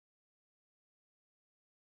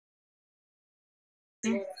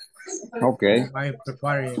Okay. I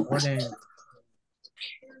prepare orden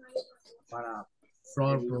para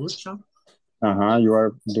floor production. You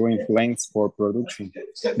are doing plans for production.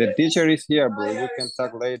 The teacher is here, bro. We can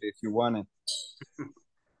talk later if you want it.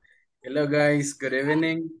 Hello, guys. Good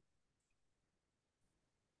evening.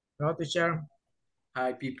 Hello, teacher.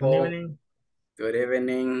 Hi, Good people. evening. Good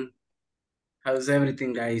evening. How's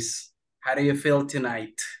everything, guys? How do you feel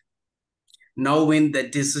tonight? Knowing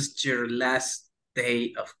that this is your last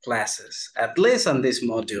day of classes, at least on this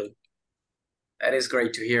module. That is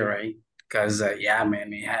great to hear, right? Because, yeah,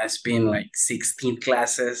 man, it has been like 16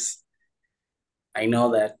 classes. I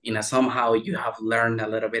know that, somehow you have learned a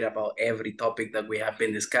little bit about every topic that we have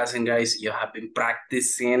been discussing, guys. You have been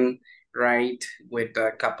practicing, right, with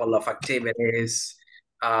a couple of activities,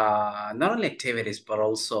 not only activities, but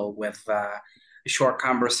also with short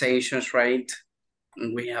conversations, right?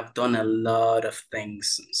 We have done a lot of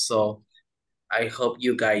things. So I hope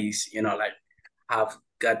you guys, have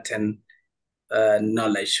gotten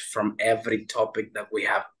knowledge from every topic that we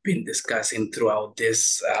have been discussing throughout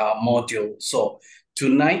this module. So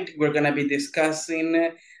tonight we're going to be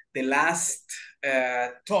discussing the last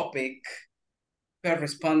topic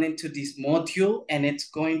corresponding to this module, and it's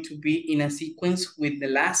going to be in a sequence with the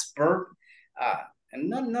last verb, and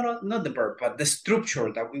not the verb, but the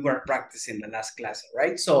structure that we were practicing the last class,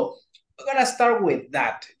 right? So we're going to start with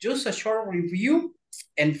that. Just a short review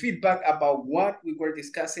and feedback about what we were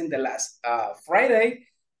discussing the last Friday.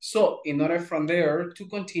 So in order from there to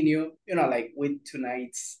continue, with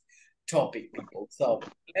tonight's topic, people. So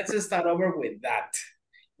let's start over with that.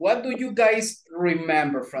 What do you guys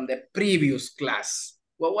remember from the previous class?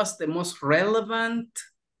 What was the most relevant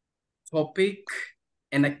topic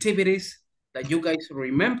and activities that you guys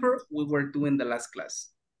remember we were doing the last class?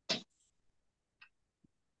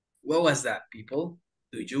 What was that, people?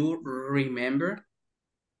 Do you remember?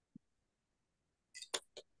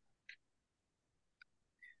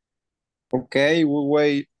 Okay,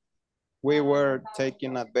 we were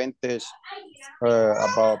taking advantage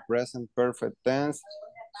about present perfect tense,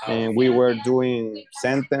 and we were doing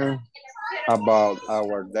sentence about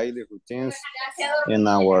our daily routines in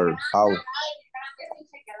our house.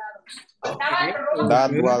 Okay,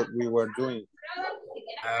 That's good. what we were doing.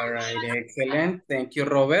 All right, excellent. Thank you,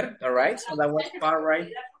 Robert. All right, so that was part, right,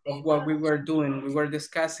 of what we were doing. We were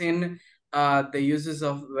discussing the uses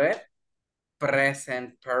of the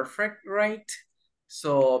present perfect, right?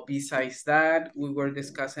 So besides that, we were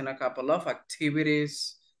discussing a couple of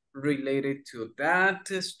activities related to that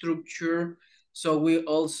structure. So we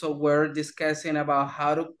also were discussing about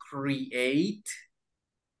how to create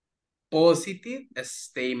positive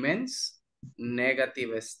statements,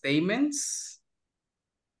 negative statements,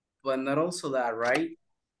 but not also that, right?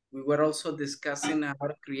 We were also discussing how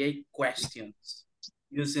to create questions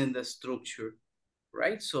using the structure,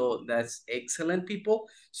 right? So that's excellent, people.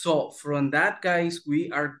 So from that, guys,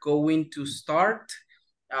 we are going to start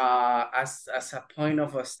as a point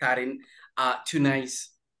of starting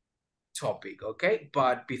tonight's topic, okay?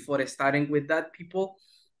 But before starting with that, people,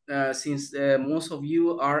 since most of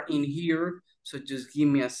you are in here, so just give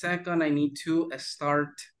me a second. I need to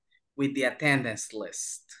start with the attendance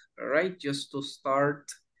list, all right? Just to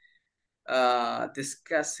start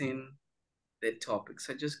discussing the topic.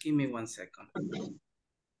 So just give me 1 second. I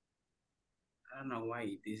don't know why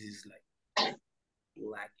this is like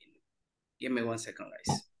lagging. Give me 1 second,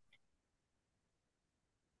 guys.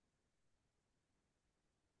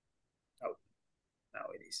 Oh, now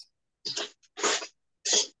it is.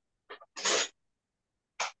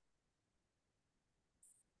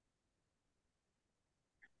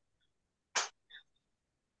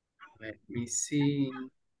 Let me see.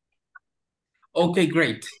 Okay,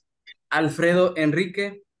 great. Alfredo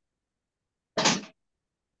Enrique.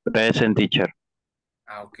 Present, teacher.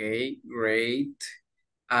 Okay, great.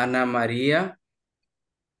 Ana Maria.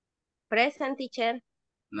 Present, teacher.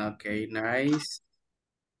 Okay, nice.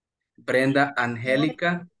 Brenda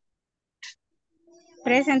Angelica.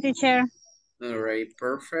 Present, teacher. All right,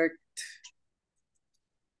 perfect.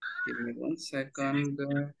 Give me 1 second.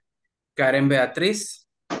 Karen Beatriz.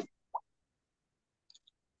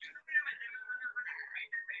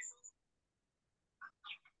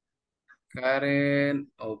 Karen,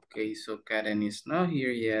 okay, so Karen is not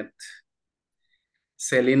here yet.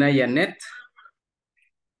 Selena Yanet.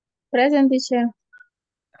 Present, teacher.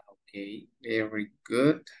 Okay, very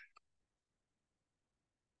good.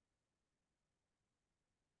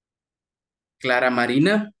 Clara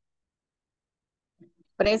Marina.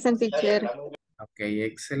 Present, teacher. Okay,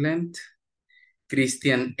 excellent.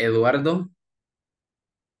 Cristian Eduardo.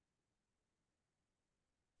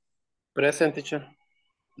 Present, teacher.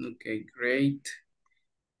 Okay, great.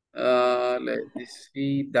 Let's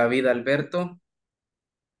see. David Alberto.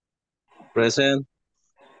 Present.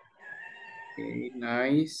 Okay,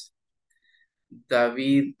 nice.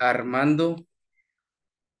 David Armando.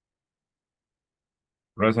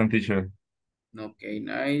 Present, teacher. Okay,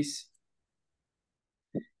 nice.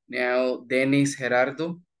 Now, Dennis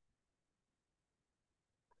Gerardo.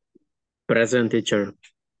 Present, teacher.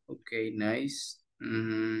 Okay, nice.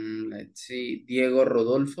 Let's see. Diego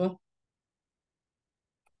Rodolfo.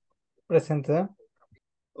 Presente.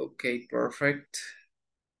 Okay, perfect.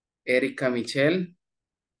 Erika Michelle.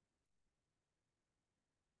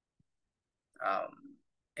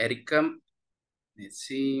 Erika, let's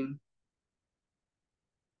see.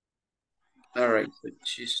 All right, so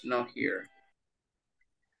she's not here.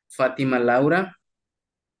 Fatima Laura.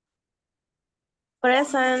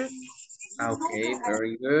 Present. Okay,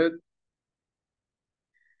 very good.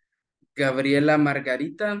 Gabriela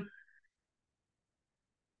Margarita.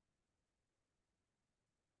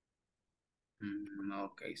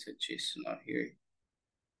 Okay, so she's not here.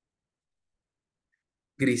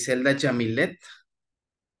 Griselda Jamilet.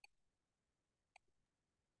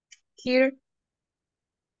 Here.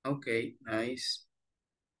 Okay, nice.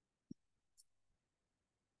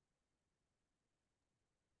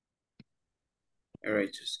 All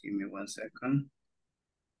right, just give me 1 second.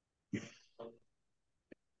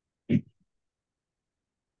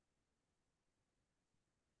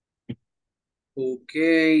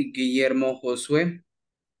 Okay, Guillermo Josué.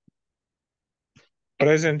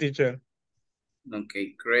 Present, teacher.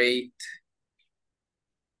 Okay, great.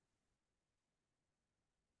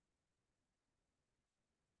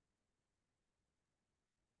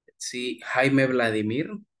 Let's see, Jaime Vladimir.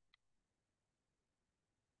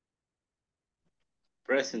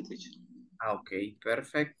 Present, teacher. Okay,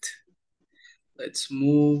 perfect. Let's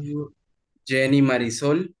move. Jenny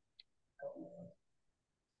Marisol.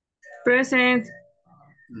 Present.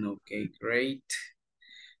 Okay, great.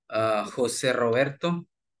 José Roberto.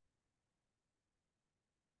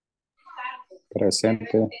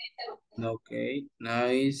 Presente. Okay,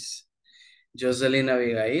 nice. Jocelyn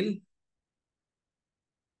Abigail.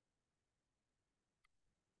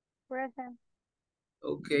 Present.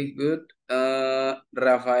 Okay, good.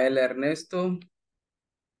 Rafael Ernesto.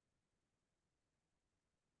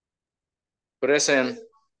 Present.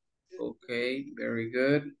 Okay, very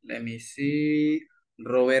good. Let me see.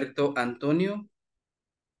 Roberto Antonio.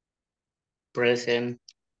 Present.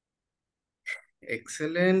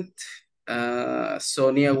 Excellent.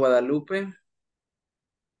 Sonia Guadalupe.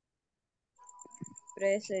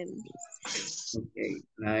 Present. Okay,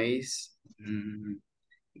 nice.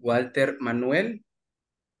 Walter Manuel.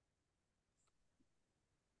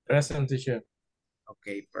 Present, teacher.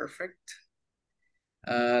 Okay, perfect.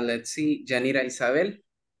 Let's see. Yanira Isabel.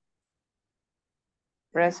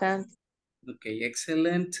 Present. Okay,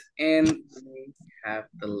 excellent. And we have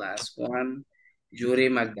the last one. Yuri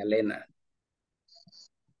Magdalena.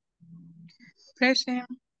 Present.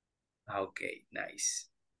 Okay, nice.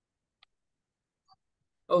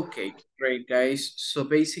 Okay, great, guys. So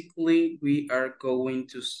basically, we are going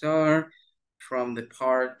to start from the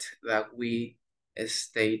part that we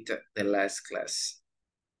state the last class.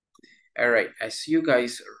 All right, as you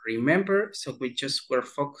guys remember, so we just were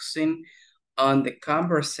focusing on the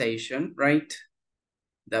conversation, right?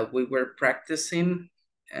 That we were practicing,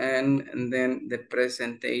 and then the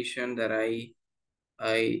presentation that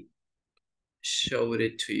I showed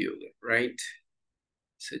it to you, right?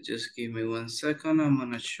 So just give me 1 second. I'm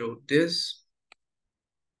gonna show this.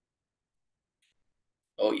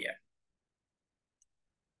 Oh yeah.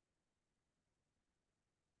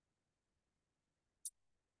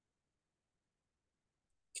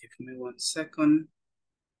 Give me 1 second.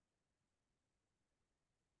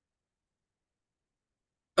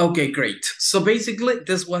 Okay, great. So basically,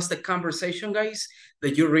 this was the conversation, guys,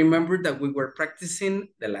 that you remember that we were practicing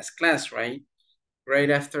the last class, right? Right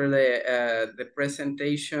after the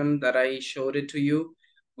presentation that I showed it to you,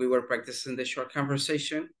 we were practicing the short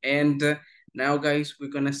conversation. And now, guys, we're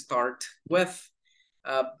gonna start with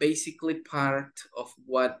basically part of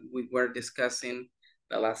what we were discussing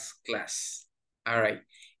the last class. All right.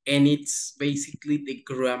 And it's basically the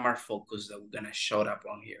grammar focus that we're gonna show up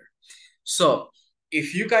on here. So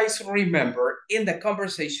if you guys remember, in the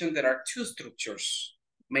conversation, there are two structures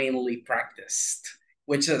mainly practiced,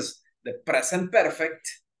 which is the present perfect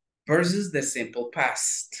versus the simple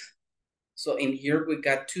past. So in here, we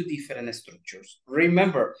got two different structures.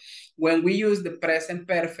 Remember, when we use the present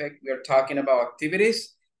perfect, we are talking about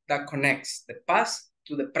activities that connects the past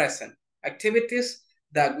to the present. Activities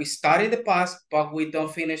that we start in the past, but we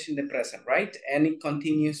don't finish in the present, right? And it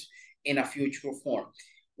continues in a future form.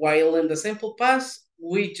 While in the simple past,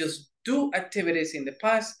 we just do activities in the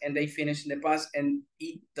past and they finish in the past and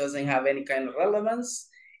it doesn't have any kind of relevance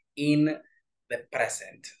in the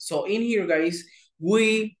present. So in here, guys,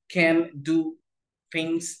 we can do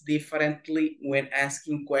things differently when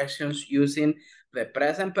asking questions using the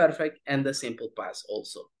present perfect and the simple past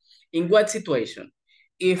also. In what situation?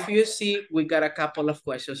 If you see, we got a couple of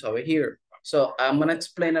questions over here. So I'm gonna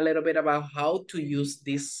explain a little bit about how to use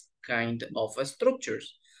this kind of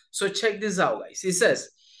structures. So check this out, guys. It says,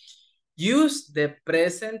 use the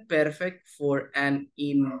present perfect for an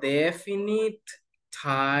indefinite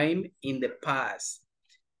time in the past.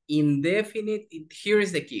 Indefinite, here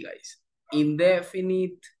is the key, guys.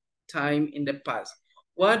 Indefinite time in the past.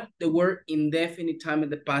 What the word indefinite time in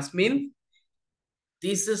the past mean?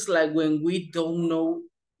 This is like when we don't know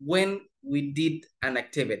when we did an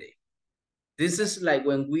activity. This is like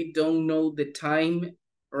when we don't know the time,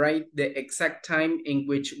 right? The exact time in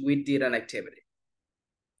which we did an activity.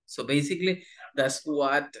 So basically, that's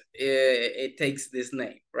what it takes this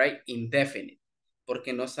name, right? Indefinite.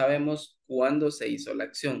 Porque no sabemos cuándo se hizo la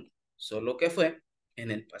acción, solo que fue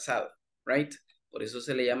en el pasado, right? Por eso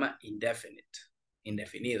se le llama indefinite,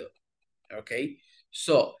 indefinido, okay?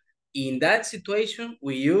 So, in that situation,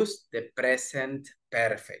 we use the present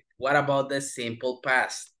perfect. What about the simple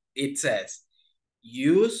past? It says,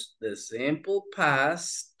 use the simple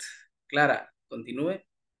past. Clara, continúe.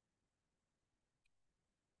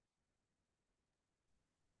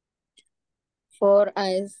 For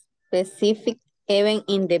a specific event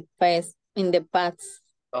in the past.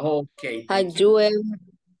 Okay. Have you ever?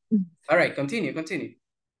 All right, continue.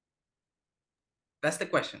 That's the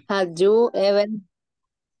question. Have you ever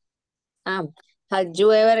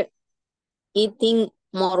eaten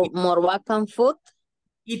Moroccan food?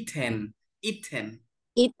 Eaten. Eaten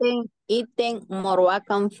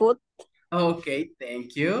Moroccan food? Okay,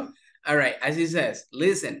 thank you. All right, as it says,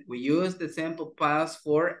 listen, we use the simple past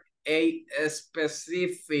for a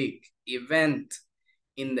specific event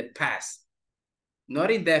in the past,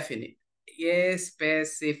 not indefinite,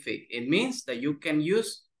 specific. It means that you can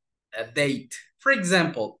use a date. For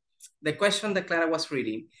example, the question that Clara was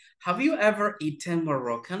reading, have you ever eaten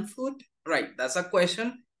Moroccan food? Right, that's a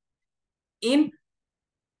question. Can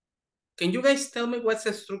you guys tell me what's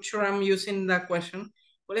the structure I'm using in that question?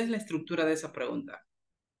 ¿Cuál es la estructura de esa pregunta?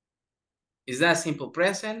 Is that simple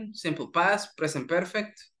present, simple past, present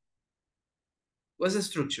perfect? What's the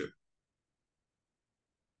structure?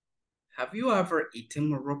 Have you ever eaten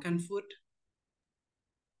Moroccan food?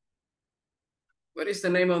 What is the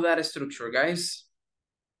name of that structure, guys?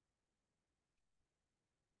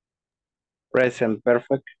 Present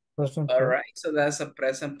perfect. All right, so that's a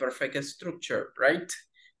present perfect structure, right?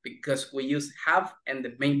 Because we use have and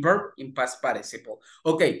the main verb in past participle.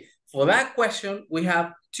 Okay, for that question, we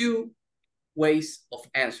have two ways of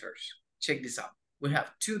answers. Check this out. We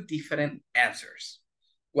have two different answers.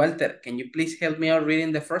 Walter, can you please help me out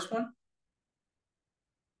reading the first one?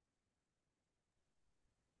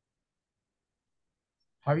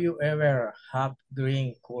 Have you ever had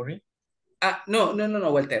green curry? No,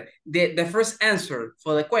 Walter. The first answer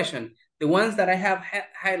for the question, the ones that I have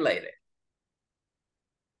highlighted.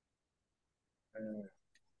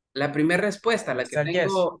 La primera respuesta, la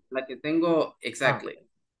que tengo, exactly.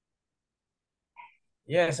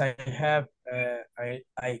 Yes, I have.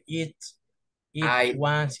 I eat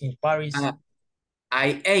once in Paris.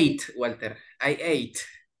 I ate, Walter. I ate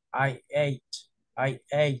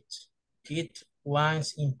it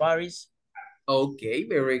once in Paris. Okay,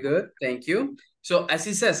 very good. Thank you. So as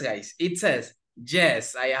it says, guys, it says,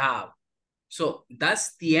 yes, I have. So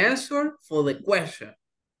that's the answer for the question.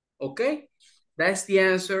 Okay? That's the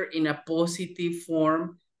answer in a positive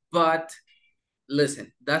form, but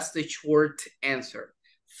listen, that's the short answer.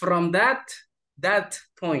 From that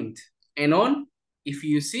point and on, if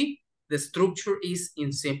you see, the structure is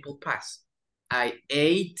in simple past. I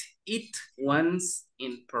ate it once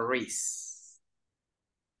in Paris.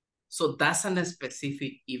 So that's a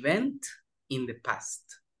specific event in the past.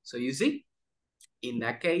 So you see, in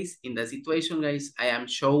that case, in that situation, guys, I am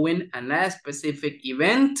showing a specific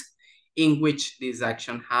event in which this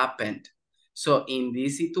action happened. So in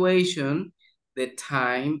this situation, the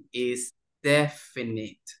time is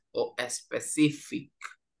definite or specific,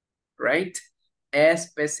 right?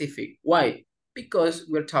 Specific. Why? Because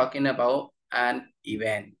we're talking about an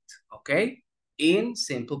event, okay? In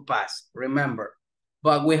simple past, remember.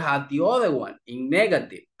 But we have the other one in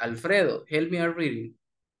negative. Alfredo, help me out reading.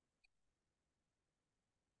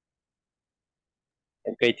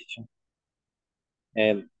 Okay, teacher.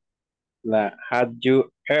 Had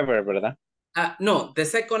you ever, ¿verdad? No, the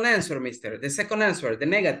second answer, mister. The second answer, the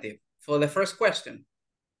negative for the first question.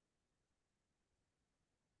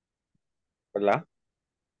 ¿Verdad?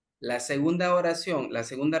 La segunda oración, la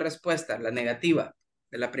segunda respuesta, la negativa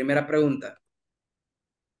de la primera pregunta.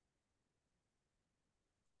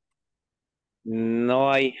 No,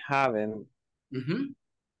 I haven't.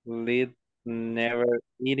 Never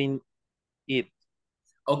eaten it.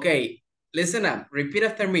 Okay, listen up. Repeat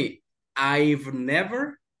after me. I've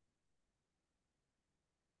never.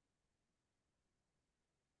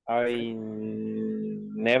 I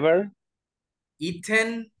never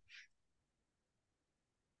Eaten.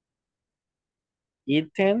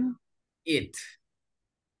 Eaten It.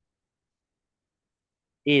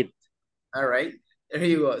 it. All right, there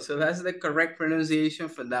you go. So that's the correct pronunciation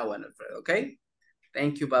for that one, okay?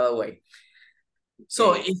 Thank you, by the way.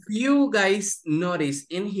 So if you guys notice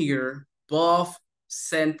in here, both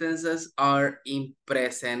sentences are in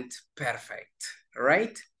present perfect,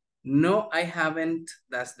 right? No, I haven't.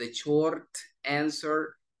 That's the short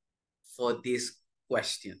answer for this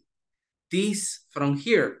question. This from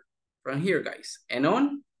here, guys, and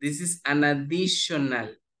on, this is an additional,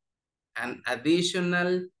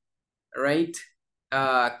 right,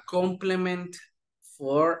 complement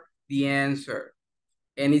for the answer.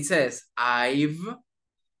 And it says,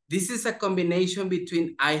 this is a combination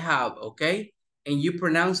between I have, okay? And you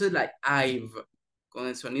pronounce it like I've, con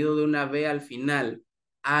el sonido de una V al final.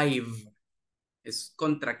 I've, es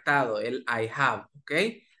contractado, el I have,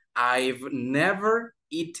 okay? I've never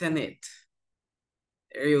eaten it.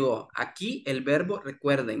 There you go. Aquí el verbo,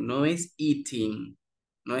 recuerden, no es eating,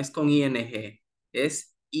 no es con ing,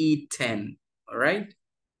 es eaten, all right?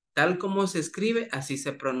 Tal como se escribe, así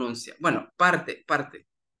se pronuncia. Bueno, parte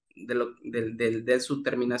de su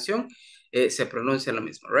terminación se pronuncia lo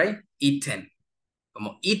mismo, right? Eaten,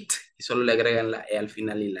 como eat, y solo le agregan la E al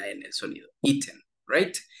final y la E en el sonido. Eaten,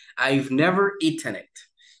 right? I've never eaten it.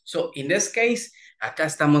 So, in this case, acá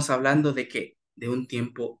estamos hablando de ¿qué? De un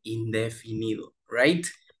tiempo indefinido, right?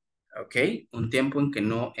 Ok, un tiempo en que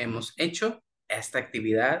no hemos hecho esta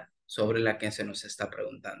actividad sobre la que se nos está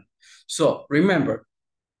preguntando. So, remember,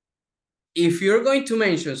 if you're going to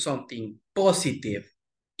mention something positive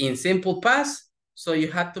in simple past, so you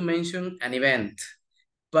have to mention an event.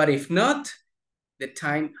 But if not, the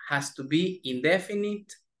time has to be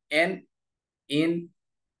indefinite and in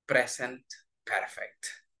present perfect.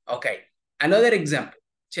 Okay, another example.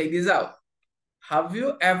 Check this out. Have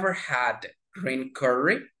you ever had green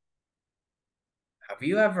curry? Have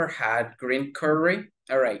you ever had green curry?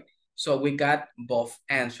 All right, so we got both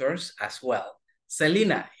answers as well.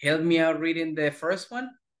 Selena, help me out reading the first one.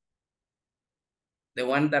 The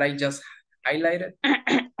one that I just highlighted.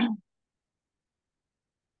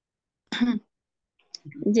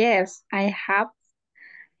 Yes, I have.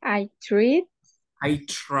 I tried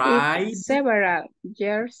tried. Several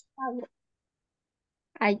years ago.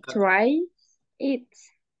 I tried it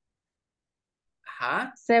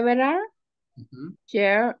several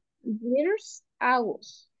years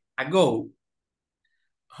ago.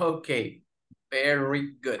 Okay,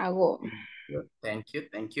 very good.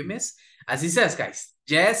 Thank you, miss. As it says, guys,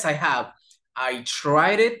 yes, I have. I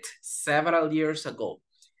tried it several years ago.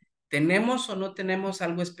 ¿Tenemos o no tenemos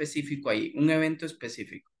algo específico ahí? Un evento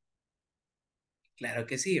específico. Claro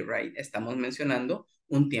que sí, right? Estamos mencionando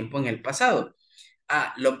un tiempo en el pasado.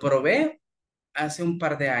 Lo probé hace un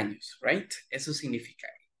par de años, right? Eso significa.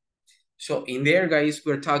 So, in there, guys,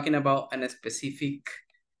 we're talking about a specific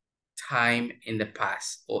time in the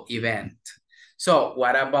past or event. So,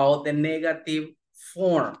 what about the negative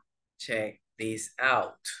form? Check this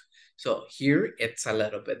out. So, here, it's a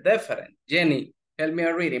little bit different. Jenny, help me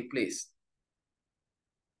out reading, please.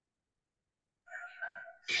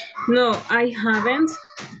 No, I haven't.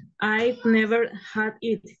 I've never had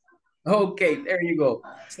it. Okay, there you go.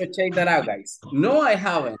 So check that out, guys. No, I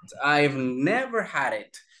haven't. I've never had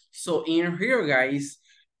it. So in here, guys,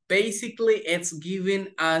 basically it's giving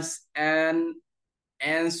us an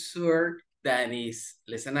answer that is,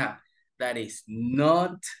 listen up, that is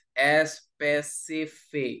not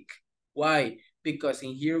specific. Why? Because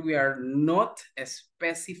in here we are not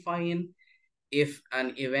specifying if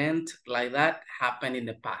an event like that happened in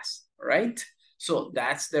the past, right? So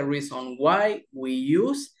that's the reason why we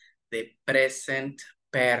use the present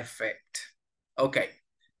perfect. Okay,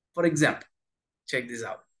 for example, check this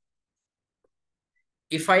out.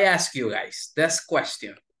 If I ask you guys this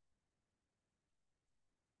question,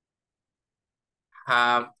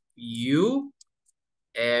 have you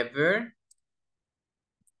ever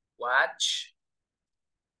watched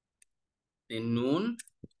the noon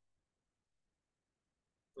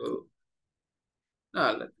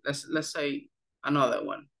No, let's say another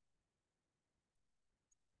one.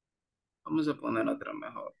 Vamos a poner otra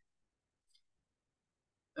mejor.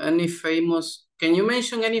 Any famous, can you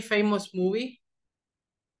mention any famous movie?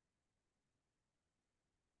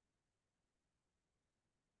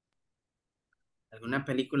 ¿Alguna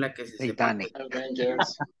película que se sepa? Titanic.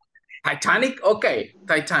 Avengers. Titanic? Okay,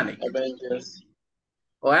 Titanic. Avengers.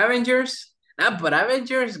 O Avengers. Ah, but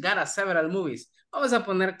Avengers got several movies. Vamos a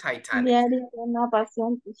poner Titanic. Diario de una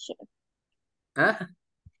pasión, teacher. ¿Ah?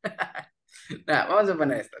 Nah, vamos a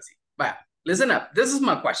poner esta así. Vaya, listen up. This is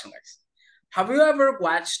my question, guys. Have you ever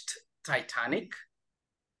watched Titanic?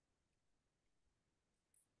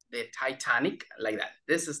 The Titanic, like that.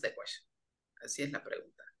 This is the question. Así es la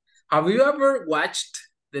pregunta. Have you ever watched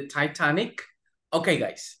the Titanic? Okay,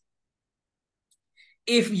 guys.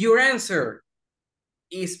 If your answer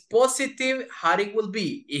is positive, how it will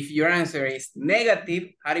be? If your answer is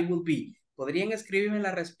negative, how it will be? ¿Podrían escribirme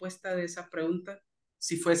la respuesta de esa pregunta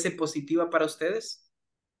si fuese positiva para ustedes?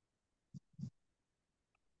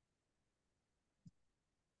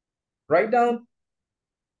 Write down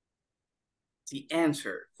the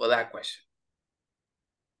answer for that question.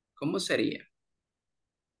 ¿Cómo sería?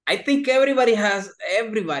 I think everybody has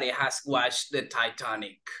watched the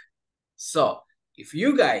Titanic. So, if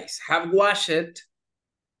you guys have watched it,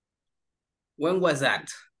 when was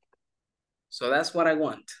that? So that's what I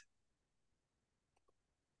want.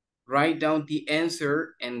 Write down the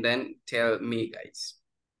answer and then tell me, guys.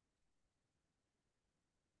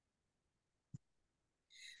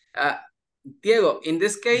 Diego, in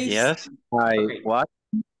this case. Yes, okay. What?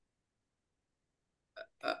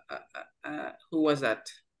 Who was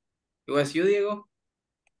that? It was you, Diego?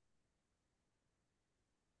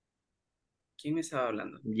 ¿Quién me estaba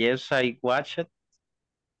hablando? Yes, I watched it.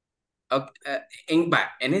 Okay,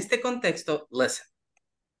 en este contexto, listen.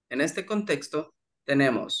 En este contexto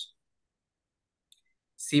tenemos,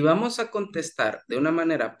 si vamos a contestar de una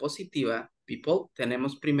manera positiva, people,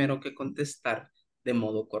 tenemos primero que contestar de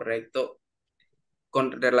modo correcto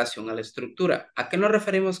con relación a la estructura. ¿A qué nos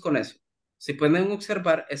referimos con eso? Si pueden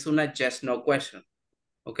observar, es una yes-no question.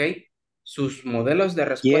 ¿Ok? Sus modelos de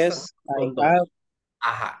respuesta son dos.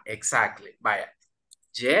 Ajá, exactly. Vaya.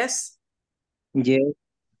 Yes. Yes,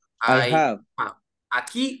 I have.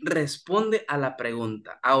 Aquí responde a la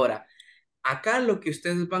pregunta. Ahora, acá lo que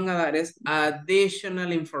ustedes van a dar es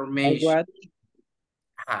additional information.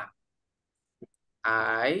 Ajá.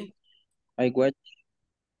 I watch.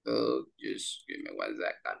 Just give me 1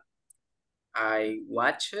 second. I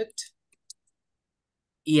watch it.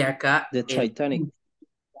 Y acá. The Titanic.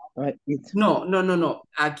 No.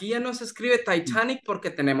 Aquí ya no se escribe Titanic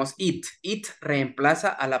porque tenemos it. It reemplaza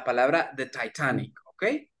a la palabra the Titanic, ¿ok?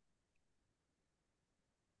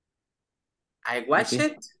 I watch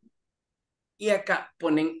it. Y acá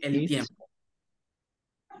ponen el tiempo.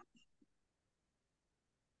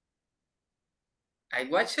 I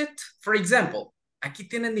watch it. For example, aquí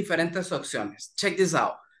tienen diferentes opciones. Check this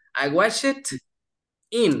out. I watch it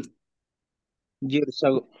in Years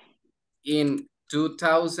ago. In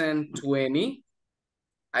 2020.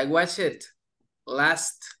 I watched it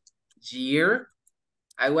last year.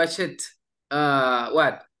 I watched it,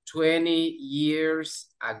 20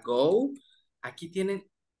 years ago. Aquí tienen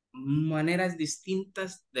maneras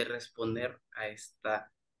distintas de responder a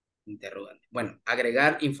esta interrogante. Bueno,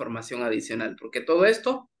 agregar información adicional, porque todo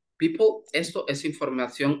esto, people, esto es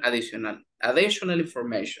información adicional. Additional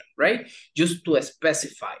information, right? Just to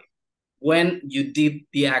specify when you did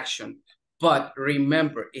the action. But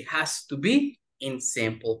remember, it has to be in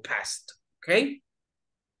simple past, okay?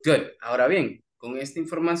 Good. Ahora bien, con esta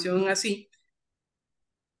información así.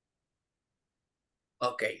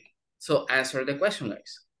 Okay, so answer the question,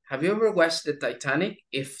 guys. Have you ever watched the Titanic?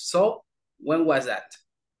 If so, when was that?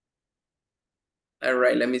 All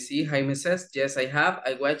right, let me see. Jaime says, yes, I have.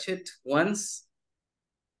 I watched it once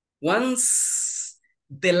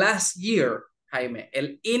the last year, Jaime.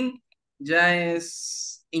 El in ya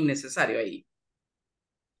es innecesario ahí.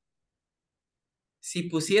 Si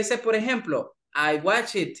pusiese, por ejemplo, I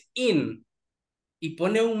watch it in, y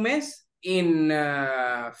pone un mes, in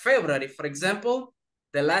February, for example,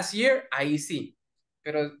 the last year, ahí sí.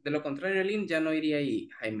 Pero de lo contrario, el in ya no iría ahí,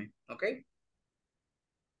 Jaime, ¿ok?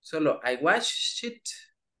 Solo I watched it.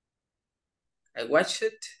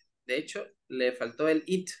 De hecho, le faltó el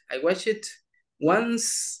it. I watched it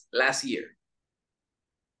once last year.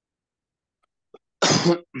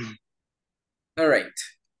 All right.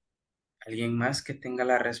 ¿Alguien más que tenga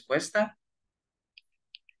la respuesta?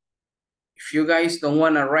 If you guys don't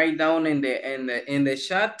want to write down in the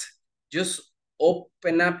chat, just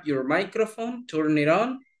open up your microphone, turn it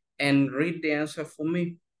on, and read the answer for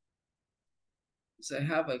me. So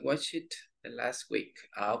I watched it the last week.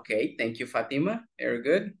 Okay, thank you, Fatima. Very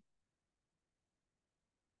good.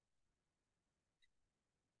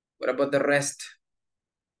 What about the rest?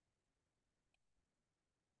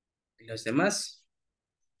 ¿Y los demás?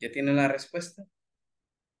 ¿Ya tienen la respuesta?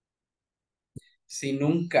 Si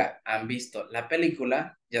nunca han visto la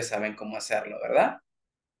película, ya saben cómo hacerlo, ¿verdad?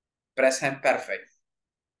 Present perfect.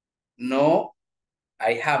 No,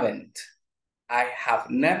 I haven't. I have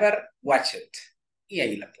never watched it. Y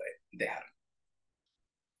ahí la pueden dejar.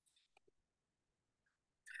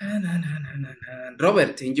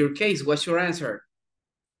 Robert, in your case, what's your answer?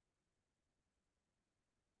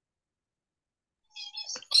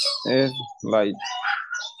 It's like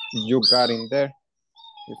you got in there.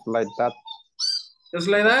 It's like that. Just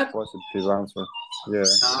like that? Positive answer. Yeah.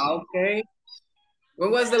 Okay.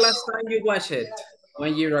 When was the last time you watched it?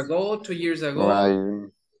 1 year ago, 2 years ago? Like,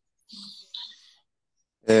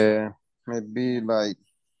 maybe like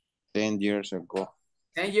 10 years ago.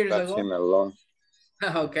 10 years That's ago? him alone.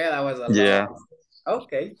 Okay, that was a Yeah. lot.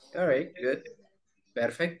 Okay, all right, good.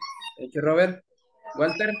 Perfect. Thank you, Robert.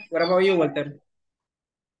 Walter, what about you, Walter?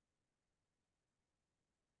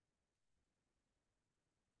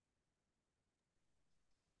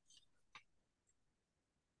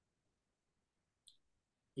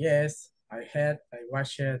 Yes, I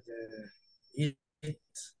watched it,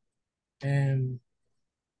 and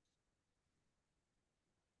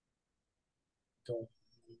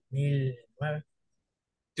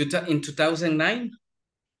 2009. In 2009?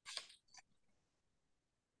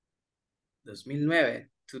 2009.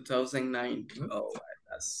 2009. Oh,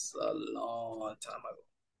 that's a long time ago.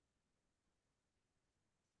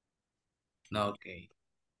 Okay.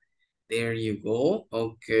 There you go.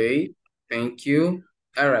 Okay. Thank you.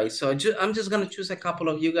 All right. So I'm just gonna choose a couple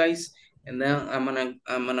of you guys, and then I'm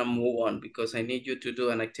gonna move on because I need you to do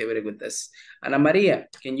an activity with this. Ana Maria,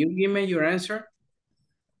 can you give me your answer?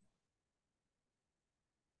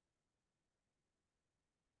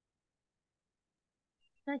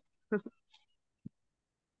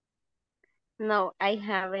 No, I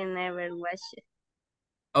haven't ever watched it.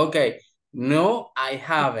 Okay. No, I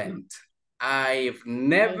haven't. I've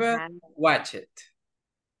never watched it.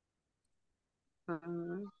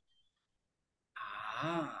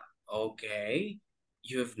 Ah, okay.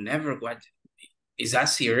 You've never watched it. Is that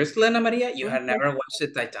serious, Ana Maria? You have never watched the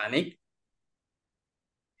Titanic?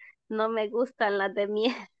 No me gustan las de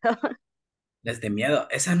miedo. Las de miedo.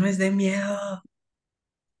 Esa no es de miedo.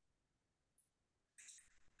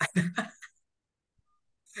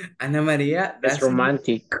 Ana María, It's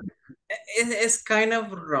romantic. Es kind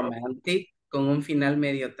of romantic, con un final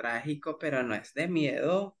medio trágico, pero no es de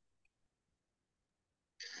miedo.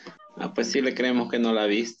 Ah, pues sí le creemos que no la ha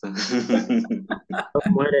visto. No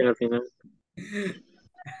mueren al final.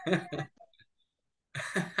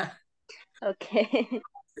 Okay.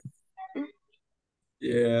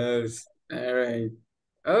 Yes, all right.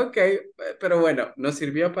 Okay, pero bueno, nos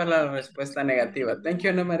sirvió para la respuesta negativa. Thank you,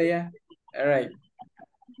 Ana María. All right.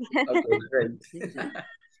 Okay, great.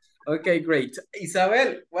 Okay, great.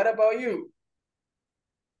 Isabel, what about you?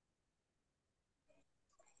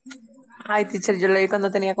 Ay, teacher, yo lo vi cuando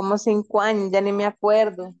tenía como 5 años, ya ni me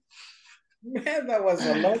acuerdo. Man, that was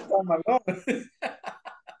a long time ago.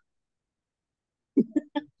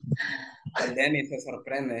 El Denny se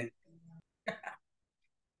sorprende.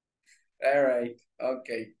 All right,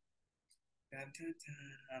 okay. Okay.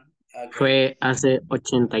 Fue hace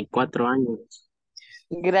 84 años.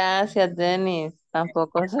 Gracias, Dennis.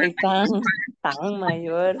 Tampoco soy tan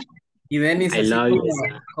mayor. Y Dennis, I así love you,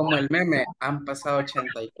 sir. como el meme, han pasado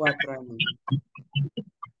 84 años.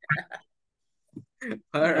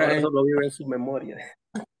 All Ahora right. solo vive en su memoria.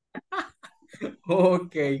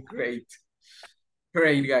 Okay, great.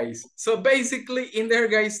 Great, guys. So basically, in there,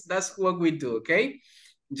 guys, that's what we do, okay?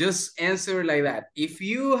 Just answer like that. If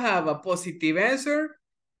you have a positive answer,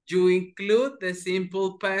 you include the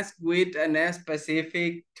simple past with a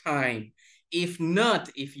specific time. If not,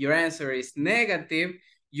 if your answer is negative,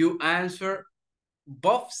 you answer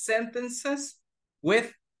both sentences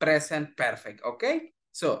with present perfect, okay?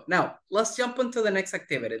 So now let's jump into the next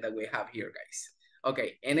activity that we have here, guys.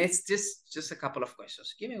 Okay, and it's just a couple of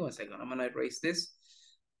questions. Give me 1 second. I'm gonna erase this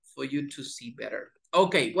for you to see better.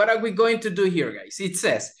 Okay, what are we going to do here, guys? It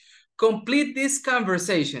says, complete these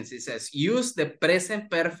conversations. It says, use the present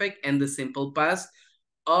perfect and the simple past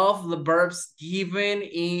of the verbs given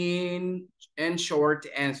in short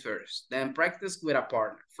answers. Then practice with a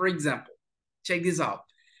partner. For example, check this out.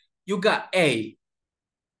 You got A.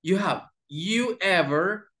 You have, you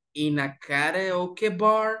ever in a karaoke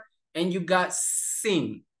bar, and you got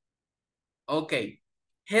sing. Okay.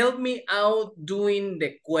 Help me out doing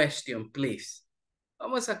the question, please.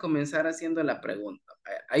 Vamos a comenzar haciendo la pregunta.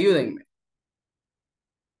 Ayúdenme.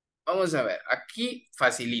 Vamos a ver. Aquí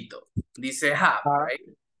facilito. Dice have, right?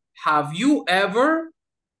 Have you ever...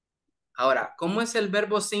 Ahora, ¿cómo es el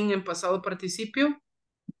verbo sing en pasado participio?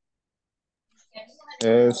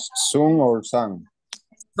 Es sung or sang.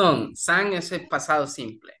 Sung. Sang es el pasado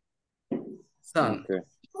simple. Sung. Okay.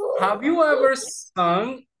 Have you ever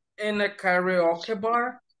sung in a karaoke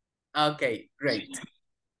bar? Okay, great.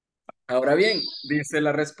 Ahora bien, dice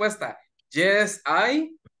la respuesta. Yes, I.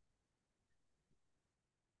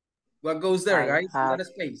 What goes there, guys? Not a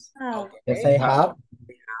space. Okay. Yes, I have.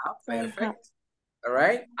 Perfect. All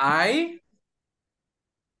right. I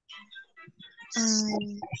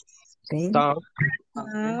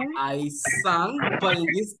sang, but in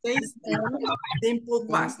this case, simple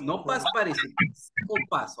past, no past participle, simple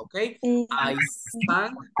past, okay? I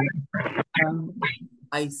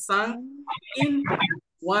sang in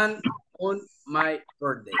one on my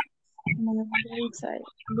birthday.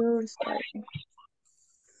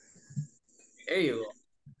 There you go.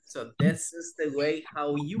 So this is the way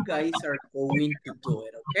how you guys are going to do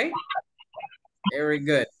it, okay? Very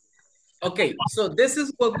good. Okay, so this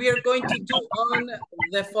is what we are going to do on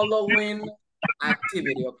the following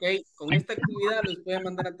activity, okay? Con esta actividad los voy a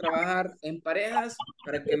mandar a trabajar en parejas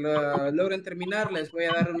para que lo logren terminar. Les voy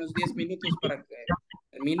a dar unos 10 minutos para que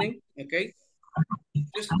terminen, okay?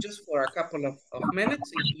 Just for a couple of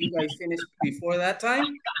minutes. If you guys finish before that time,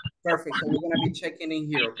 perfect. So we're going to be checking in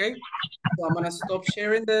here, okay? So I'm going to stop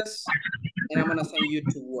sharing this and I'm going to send you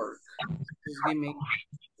to work. Just give me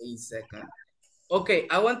a second. Okay,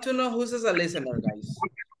 I want to know who's as a listener, guys.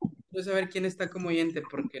 Quiero saber quién está como oyente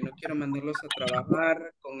porque no quiero mandarlos a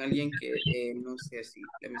trabajar con alguien que no sé si.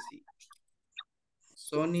 Let me see.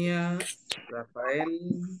 Sonia,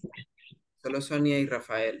 Rafael. Solo Sonia y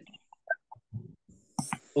Rafael.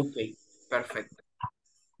 Okay, perfect.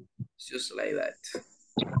 Just like that.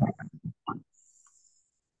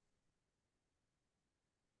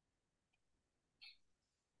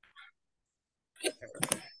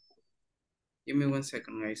 Give me 1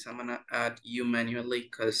 second, guys. I'm gonna add you manually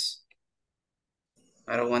because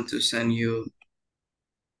I don't want to send you.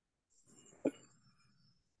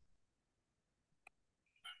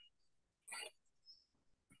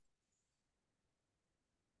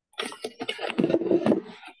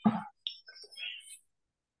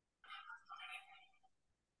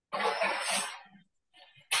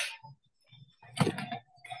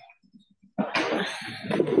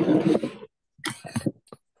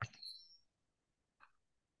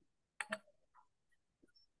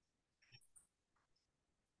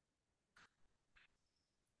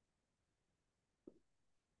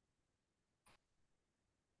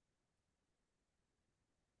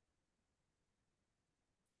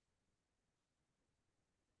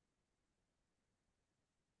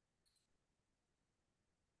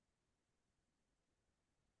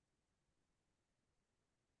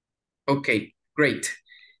 Okay, great.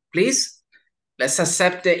 Please, let's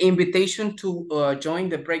accept the invitation to join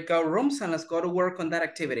the breakout rooms and let's go to work on that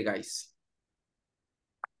activity, guys.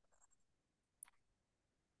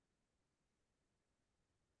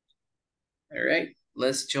 All right,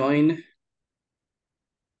 let's join.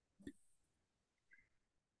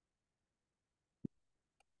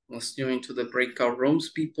 Let's join to the breakout rooms,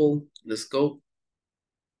 people. Let's go.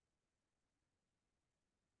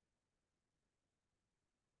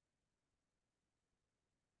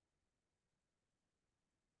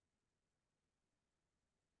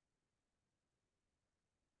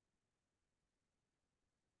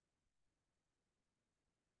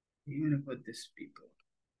 I'm gonna put this people.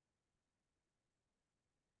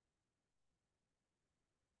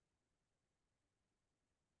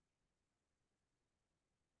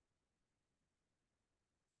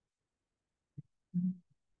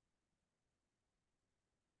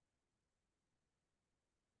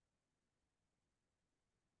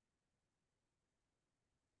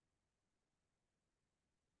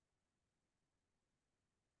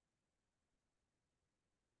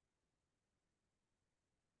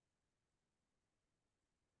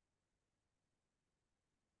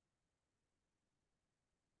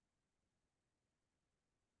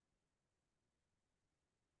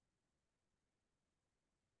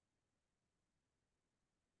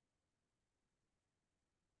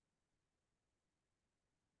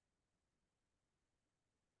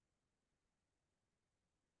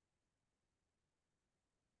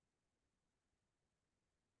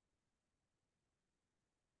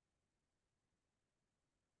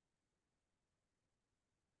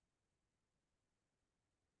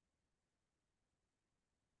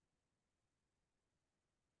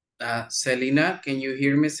 Selena, can you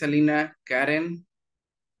hear me, Selena? Karen?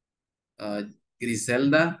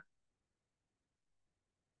 Griselda?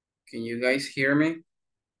 Can you guys hear me?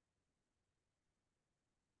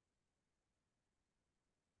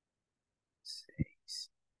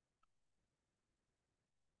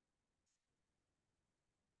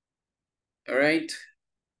 All right.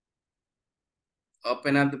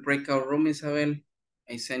 Open up the breakout room, Isabel.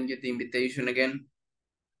 I send you the invitation again.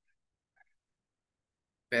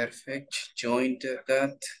 Perfect. Joined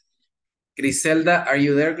that. Griselda, are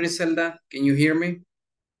you there, Griselda? Can you hear me?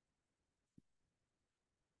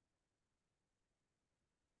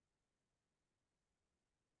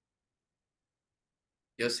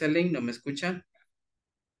 Jocelyn, ¿no me escucha?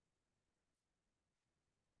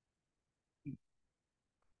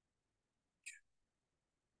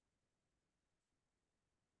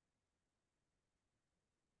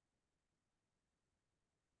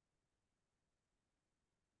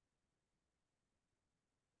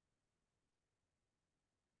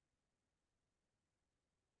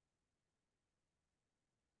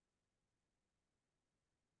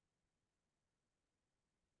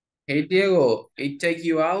 Hey, Diego, I take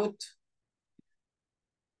you out.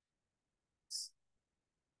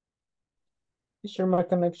 Sure, my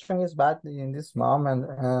connection is bad in this moment,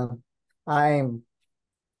 and I'm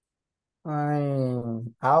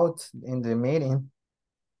out in the meeting.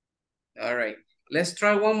 All right. Let's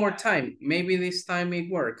try one more time. Maybe this time it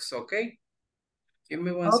works, okay? Give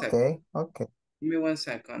me one second. Okay. Give me 1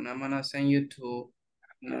 second. I'm gonna send you to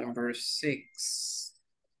number 6.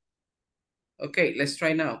 Okay, let's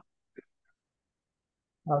try now.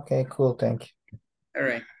 Okay, cool, thank you. All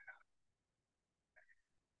right.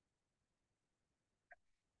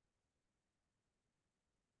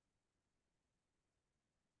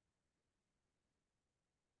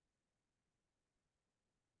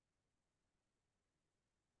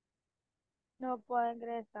 No puedo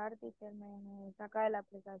ingresar, teacher, me saca de la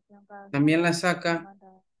aplicación cada vez También la que saca.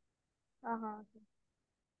 manda. Ajá, sí.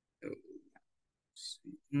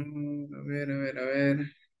 A ver.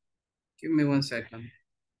 Give me 1 second.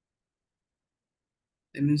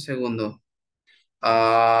 Deme un segundo.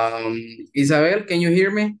 Isabel, can you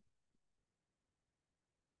hear me?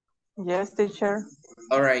 Yes, teacher.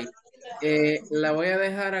 All right. La voy a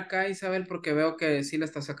dejar acá, Isabel, porque veo que sí la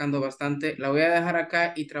está sacando bastante. La voy a dejar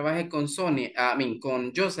acá y trabaje con Sonia,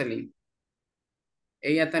 con Jocelyn.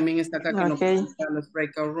 Ella también está acá que no puede Ok, entrar a los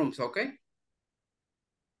breakout rooms, ¿ok?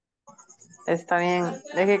 está bien.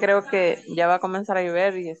 Es que creo que ya va a comenzar a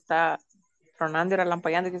llover y está tronando y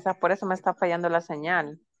relampagueando y quizás por eso me está fallando la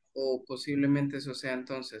señal. O posiblemente eso sea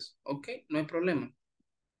entonces. Ok, no hay problema.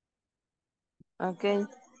 Ok,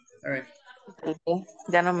 All right.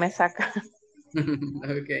 ya no me saca.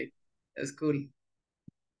 Ok, that's cool.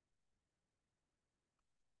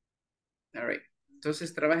 All right.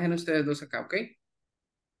 Entonces trabajen ustedes dos acá, ¿ok?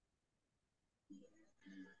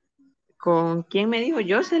 ¿Con quién me dijo?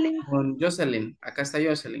 Jocelyn. Con Jocelyn. Acá está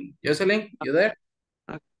Jocelyn. Jocelyn, you there?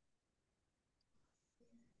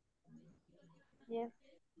 Yes.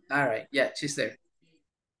 All right, yeah, she's there.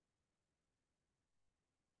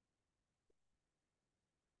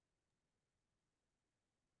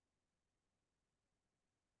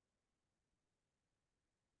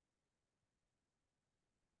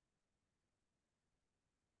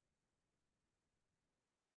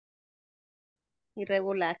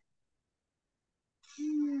 Irregular.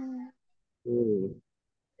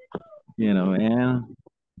 Quiero ver.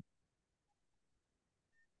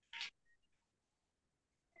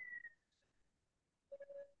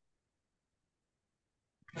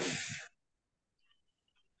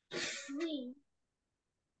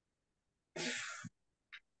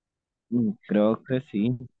 Creo que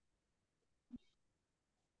sí.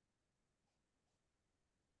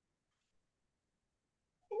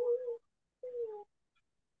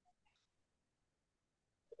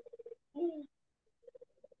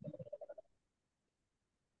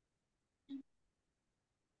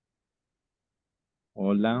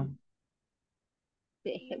 Hola.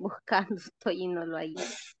 Sí, buscando estoy y no lo hay.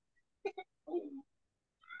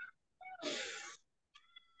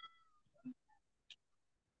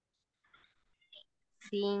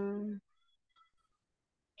 Sin.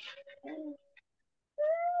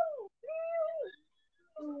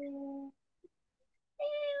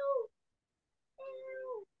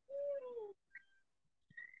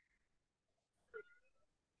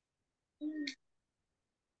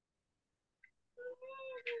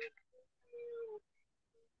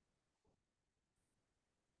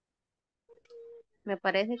 Me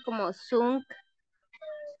parece como Zunk.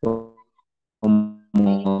 Como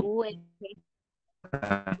U,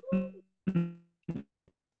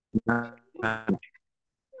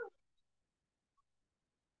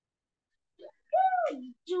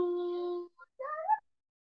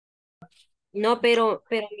 No, pero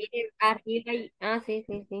miren, arriba y... Ah, sí,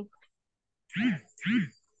 sí, sí.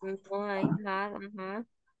 No hay nada, ajá.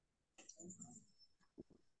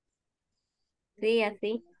 Sí,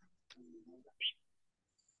 así.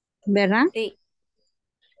 ¿Verdad? Sí.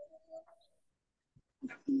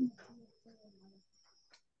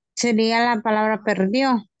 Sería la palabra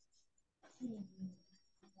perdió,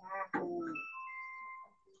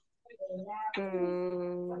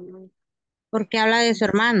 Mm, porque habla de su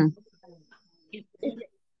hermano.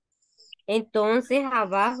 entonces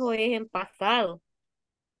abajo es en pasado.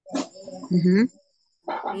 Ujú.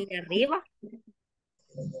 Y arriba.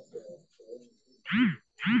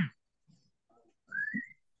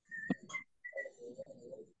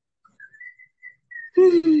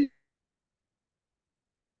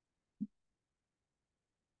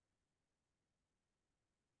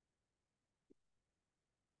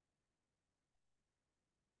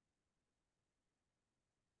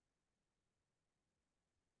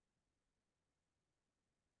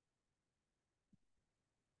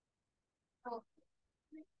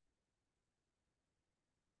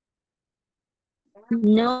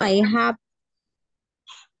 No, I have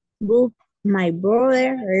booked my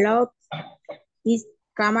brother lost his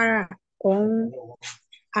camera on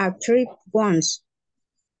a trip once.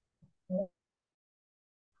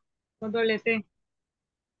 Con doble T.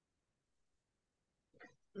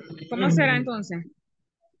 ¿Cómo será entonces?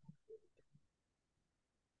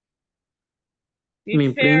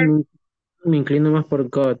 Me Teacher, inclino más por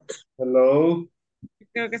God. Hello.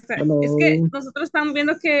 creo que está. Es que Hello. nosotros estamos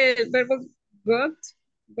viendo que el verbo got,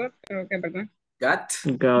 creo que, perdón. Got?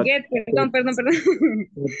 God. Get, perdón.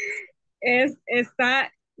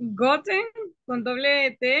 Está gotten con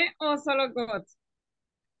doble T o solo got.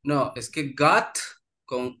 No, es que got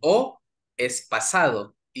con O es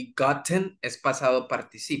pasado y gotten es pasado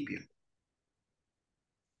participio.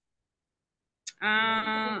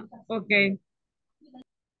 Ah, ok.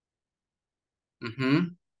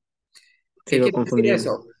 Ujú. ¿Qué Sigo quiere decir confundido.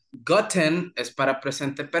 eso? Gotten es para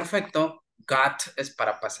presente perfecto, got es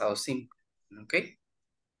para pasado simple. ¿Ok?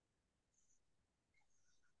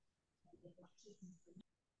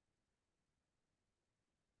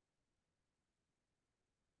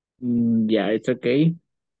 Yeah, it's okay.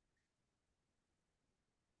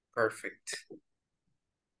 Perfect.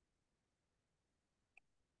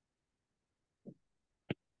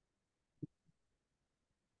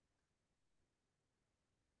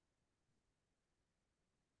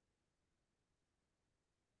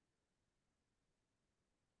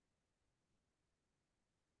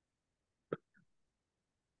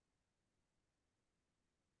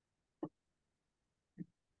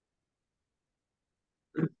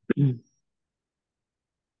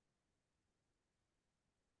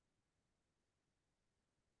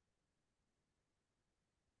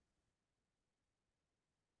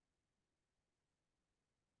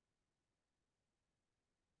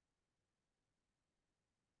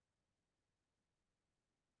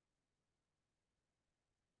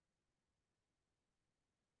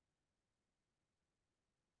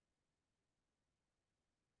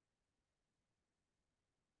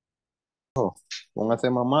 Póngase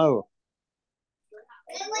mamado.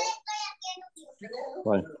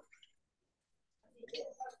 Bueno.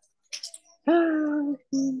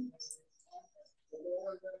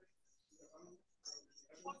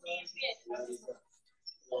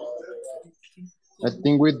 I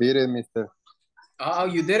think we did it, mister. Oh,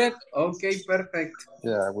 you did it? Okay, perfect.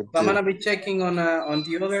 Yeah, we I'm did. gonna be checking on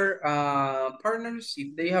the other partners.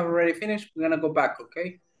 If they have already finished, we're gonna go back,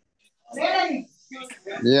 okay?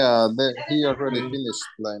 Yeah, he already finished.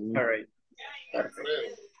 Like, All right. Perfect.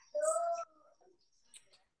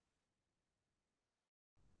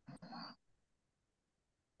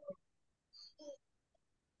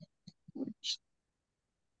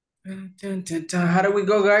 Dun, dun, dun. How do we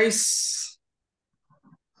go, guys?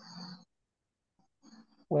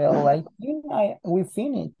 Well, I think we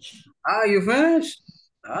finished. Ah, you finished?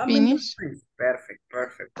 Ah, Finish. perfect,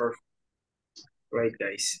 perfect, perfect. Great,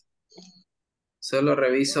 guys. Solo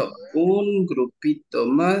reviso un grupito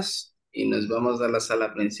más y nos vamos a la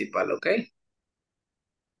sala principal, ¿ok?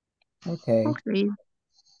 Okay. Okay.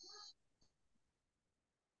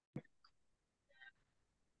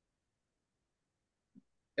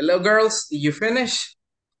 Hello, girls. Did you finish?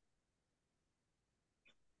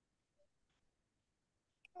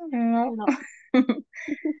 No. No.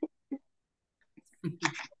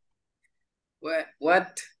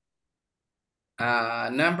 What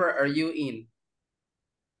number are you in?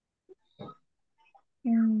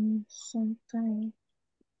 Sometimes.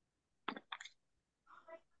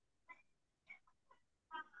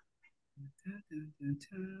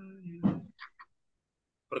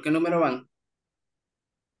 ¿Por qué número van?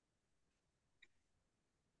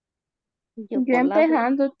 Yo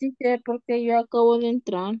empezando, teacher, porque yo acabo de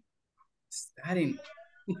entrar Studying.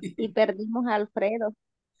 y perdimos a Alfredo.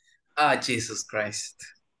 Ah, Jesus Christ.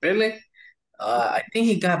 Really? I think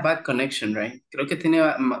he got bad connection, right? Creo que tiene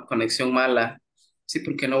conexión mala. Sí,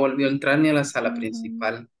 porque no volvió a entrar ni a la sala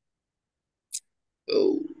principal.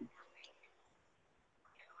 Oh.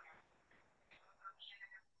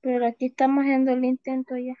 Pero aquí estamos haciendo el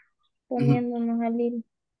intento ya, poniéndonos al hilo.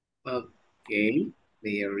 Okay,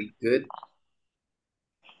 very good.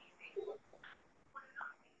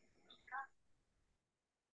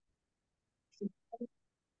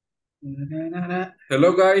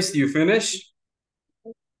 Hello guys, you finished?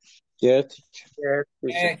 Yes.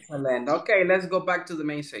 Excellent. Okay, let's go back to the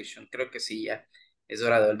main session. Creo que sí, ya. Es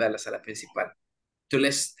hora de volver a la sala principal. So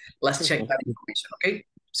let's check that information, okay?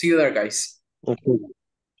 See you there, guys. Okay.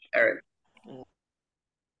 All right.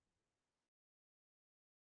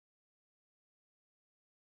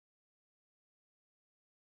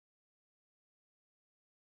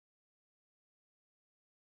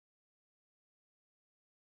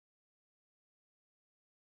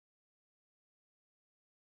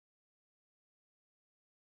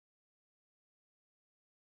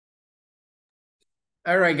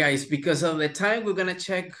 All right, guys, because of the time, we're gonna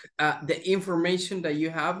check the information that you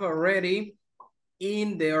have already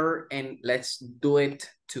in there and let's do it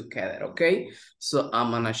together, okay? So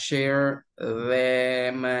I'm gonna share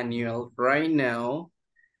the manual right now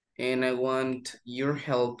and I want your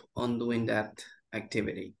help on doing that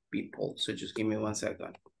activity, people. So just give me 1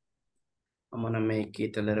 second. I'm gonna make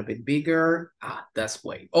it a little bit bigger. That's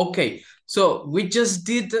way. Okay, so we just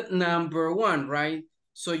did number 1, right?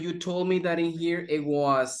 So you told me that in here it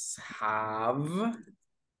was have.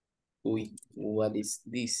 What is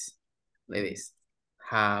this? Like this.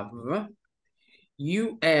 Have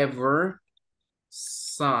you ever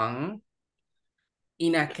sung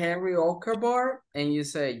in a karaoke bar? And you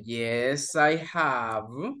say, yes, I have.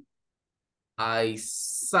 I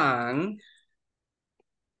sang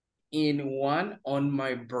in one on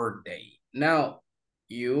my birthday. Now,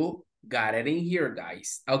 you got it in here,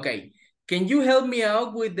 guys. Okay, can you help me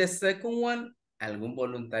out with the second one? ¿Algún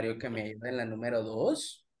voluntario que me ayude en la número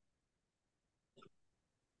 2?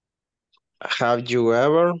 Have you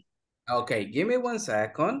ever Okay, give me 1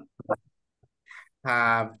 second.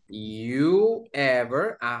 Have you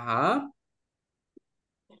ever,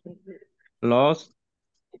 lost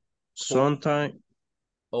something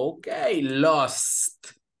Okay,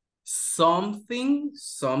 lost something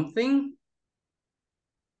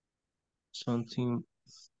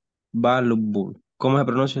valuable? ¿Cómo se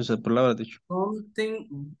pronuncia esa palabra, dicho?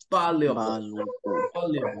 something valuable.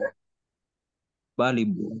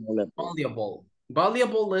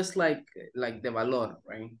 Valuable is like the valor,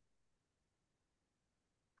 right?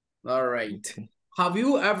 All right. Okay. Have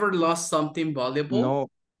you ever lost something valuable?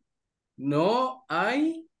 No,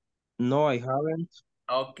 I haven't.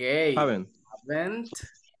 Okay. Haven't.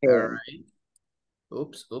 All right.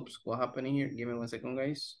 Oops. What happened here? Give me 1 second,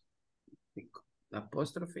 guys. The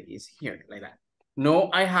apostrophe is here, like that. No,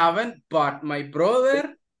 I haven't, but my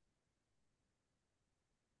brother.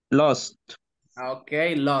 Lost.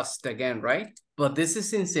 Okay, lost again, right? But this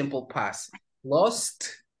is in simple past.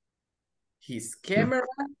 Lost his camera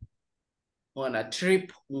on a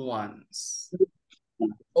trip once.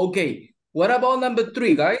 Okay, what about number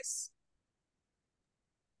 3, guys?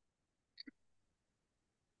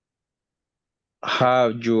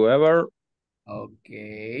 Have you ever?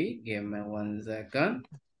 Okay, give me 1 second.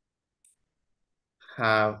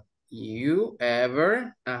 Have you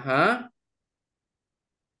ever?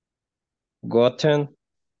 Gotten?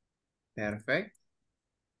 Perfect.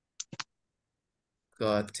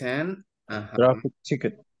 Gotten. Traffic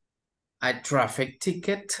ticket. A traffic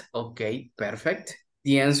ticket. Okay, perfect.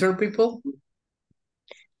 The answer, people?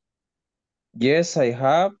 Yes, I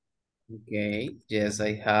have. Okay, yes,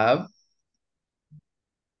 I have.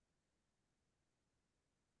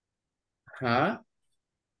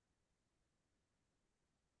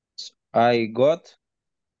 I got.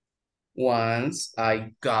 Once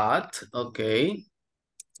I got, okay.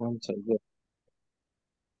 Once I got.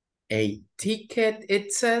 A ticket,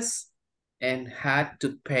 it says, and had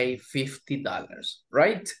to pay $50,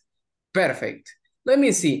 right? Perfect. Let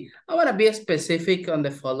me see. I want to be specific on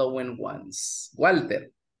the following ones.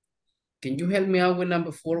 Walter, can you help me out with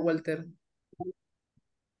number 4, Walter?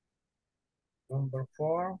 Number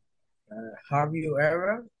 4, have you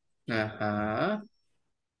ever?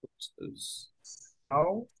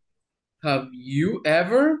 So, Have you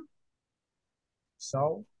ever?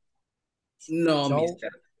 so, No, so. mister.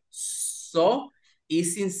 So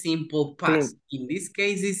is in simple past. In this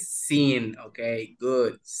case, is seen. Okay,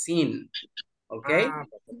 good. Seen. Okay? Ah,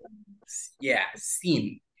 Yeah,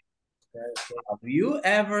 seen. okay. Have you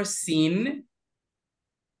ever seen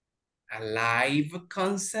a live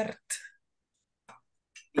concert?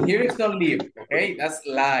 Here is not live, okay? That's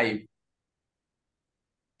live.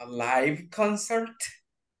 A live concert?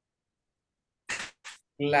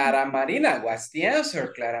 Clara Marina, what's the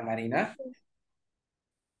answer, Clara Marina?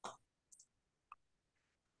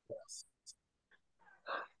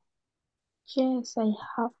 Yes, I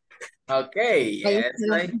have. Okay, yes,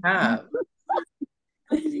 I have.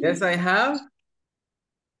 Yes, I have.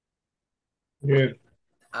 Good.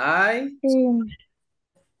 I see.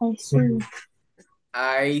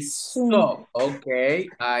 I saw. Okay,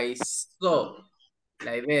 I saw.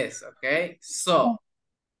 Like this, okay? So,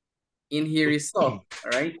 in here is so, all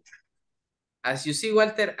right? As you see,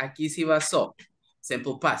 Walter, aquí sí va so.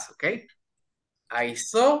 Simple past, okay? I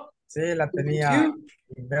saw. Sí, la tenía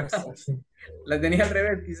inversa. La tenía al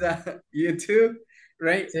revés, quizá. You too,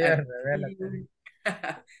 right? Sí, al revés la tenía.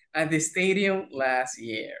 At the stadium last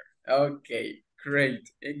year. Okay, great.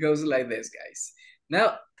 It goes like this, guys.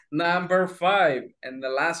 Now, number 5 and the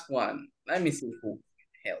last one. Let me see who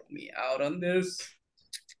can help me out on this.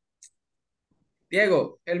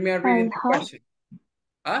 Diego, help me out reading the question.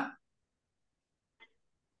 Huh?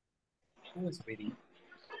 Who was reading?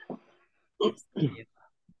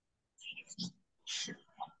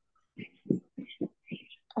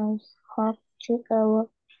 I have to ever.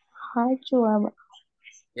 Have you ever?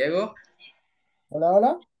 Diego, Hola,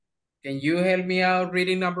 hola. can you help me out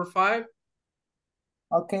reading number 5?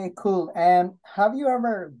 Okay, cool. And have you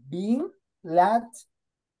ever been late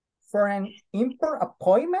for an important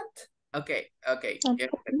appointment? Okay.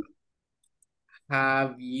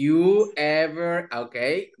 Have you ever,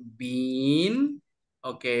 okay, been,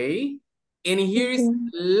 okay, and here is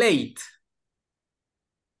late.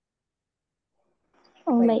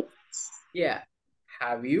 Late. Yeah.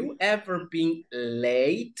 Have you ever been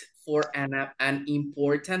late for an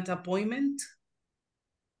important appointment?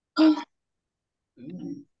 Ooh,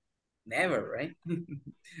 never, right?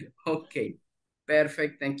 Okay.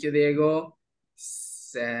 Perfect. Thank you, Diego.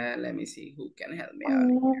 So, let me see who can help me out.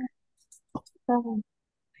 No, I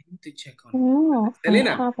need to check on no,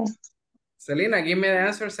 Selena. I haven't. Selena, give me the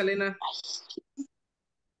answer, Selena.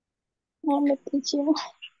 No, me teacher.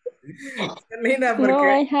 Selena, ¿por No,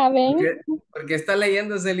 qué? I haven't. Porque está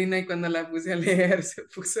leyendo Selena y cuando la puse a leer se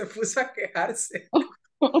puso a quejarse.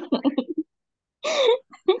 ¿Cómo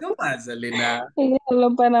es, Selena?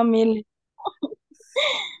 Solo para mí.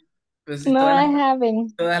 Pues si No, todas, I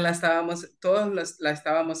haven't. todos la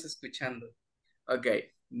estábamos escuchando. Ok,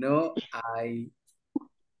 no, I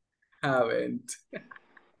haven't.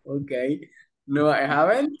 Ok, no, I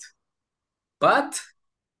haven't. But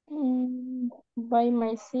By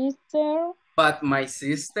my sister. But my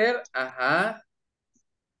sister,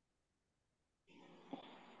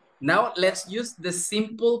 Now let's use the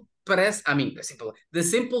simple the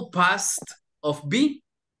simple past of be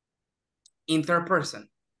in third person.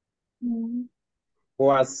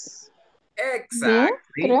 Was. Exactly.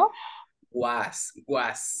 Creo. Was.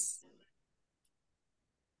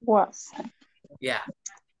 Yeah.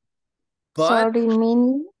 But 30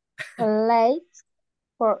 minutes late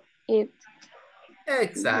for it.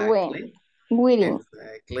 Exactly. Wedding.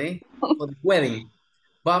 Exactly. For the wedding.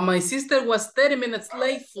 But my sister was 30 minutes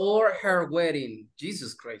late for her wedding.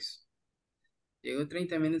 Jesus Christ. Llegó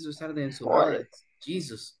 30 minutos tarde en su boda.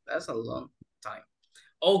 Jesus, that's a long time.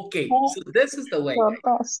 Okay, so this is the way,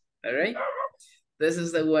 guys. All right? This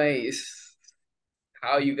is the way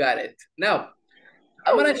how you got it. Now,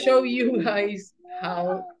 I'm going to show you guys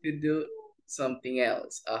how to do something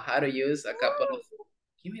else. How to use a couple of,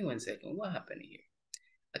 give me 1 second. What happened here?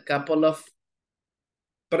 A couple of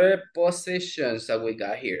prepositions that we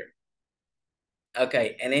got here.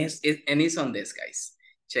 Okay, and it's on this, guys.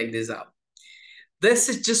 Check this out. This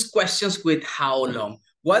is just questions with how long.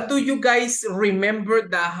 What do you guys remember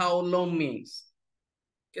that how long means?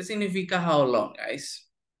 ¿Qué significa how long, guys?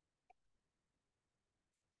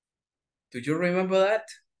 Do you remember that?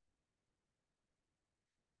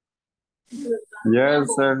 Yes,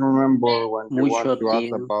 I remember when you Mucho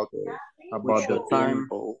asked about the time.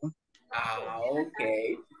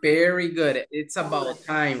 Okay, very good. It's about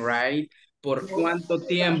time, right? ¿Por cuánto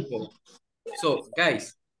tiempo? So,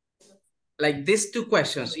 guys, like these two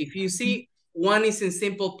questions, if you see one is in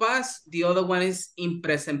simple past, the other one is in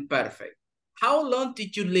present perfect. How long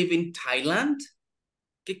did you live in Thailand?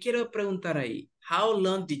 ¿Qué quiero preguntar ahí? How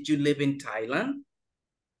long did you live in Thailand?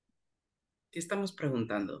 ¿Qué estamos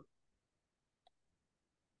preguntando?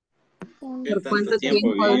 ¿Qué ¿Por tanto cuánto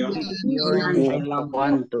tiempo tiempo vivió? vivió en Thailand?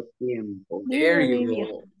 ¿Cuánto tiempo? There you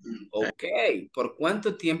go. Ok. ¿Por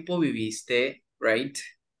cuánto tiempo viviste, right,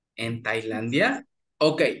 en Tailandia?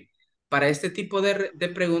 Ok. Para este tipo de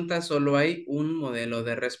preguntas solo hay un modelo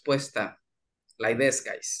de respuesta. Like this,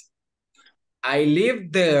 guys. I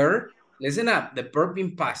lived there. Listen up. The verb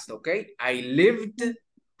in past, okay? I lived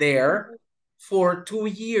there for 2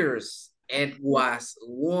 years. It was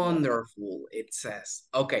wonderful, it says.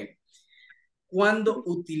 Okay. ¿Cuándo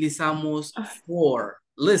utilizamos for?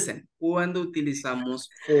 Listen, ¿cuándo utilizamos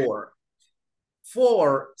for?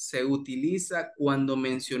 For se utiliza cuando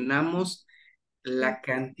mencionamos la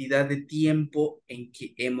cantidad de tiempo en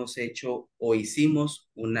que hemos hecho o hicimos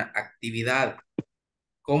una actividad.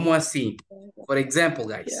 ¿Cómo así? Por ejemplo,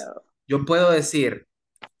 guys, yo puedo decir,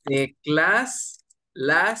 the class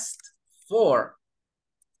lasts for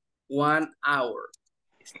 1 hour.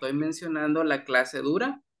 Estoy mencionando la clase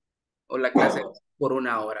dura o la clase por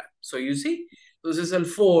 1 hora. So you see, entonces el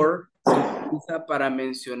for se utiliza para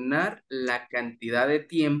mencionar la cantidad de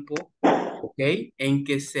tiempo, ¿ok? En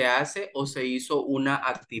que se hace o se hizo una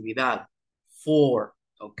actividad. For,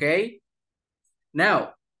 ¿ok?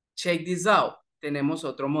 Now, check this out. Tenemos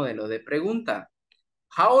otro modelo de pregunta.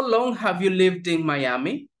 How long have you lived in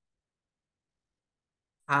Miami?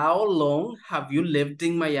 How long have you lived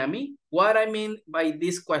in Miami? What I mean by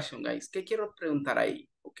this question, guys. ¿Qué quiero preguntar ahí?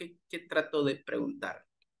 ¿Qué trato de preguntar?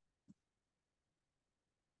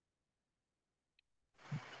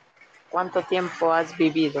 ¿Cuánto tiempo has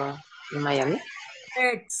vivido en Miami?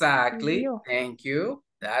 Exactly. Thank you.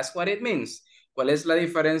 That's what it means. ¿Cuál es la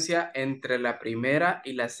diferencia entre la primera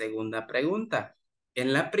y la segunda pregunta?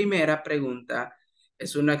 En la primera pregunta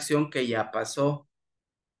es una acción que ya pasó.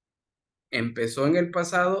 Empezó en el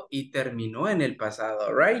pasado y terminó en el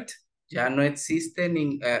pasado, right? Ya no existe,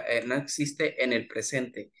 no existe en el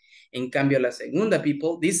presente. En cambio, la segunda,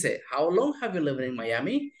 people, dice, how long have you lived in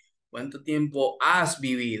Miami? ¿Cuánto tiempo has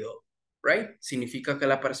vivido? Right? Significa que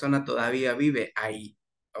la persona todavía vive ahí,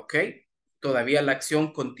 ¿ok? Todavía la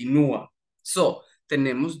acción continúa. So,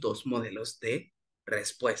 tenemos dos modelos de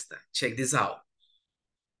respuesta. Check this out.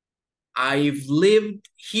 I've lived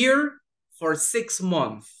here for 6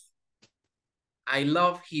 months. I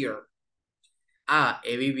love here.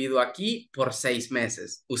 He vivido aquí por 6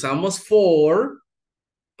 meses. Usamos for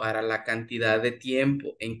para la cantidad de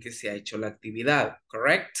tiempo en que se ha hecho la actividad,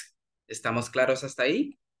 ¿correct? ¿Estamos claros hasta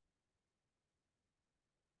ahí?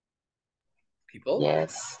 People?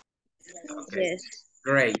 Yes. Okay.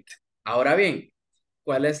 Great. Ahora bien,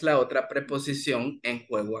 ¿cuál es la otra preposición en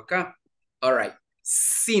juego acá? All right.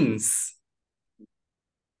 Since.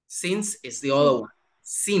 Since is the other one.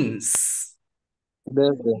 Since.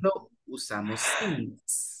 Desde. No usamos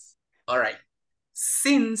since. All right.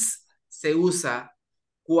 Since se usa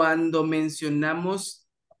cuando mencionamos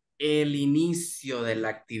el inicio de la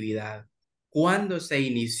actividad. Cuando se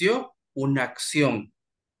inició una acción.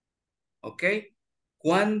 ¿Ok?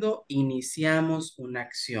 Cuando iniciamos una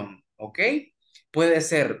acción. ¿Ok? Puede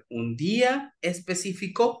ser un día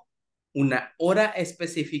específico, una hora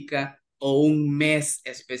específica o un mes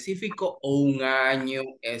específico o un año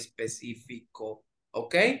específico.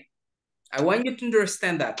 ¿Ok? I want you to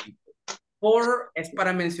understand that, people. For es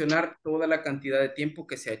para mencionar toda la cantidad de tiempo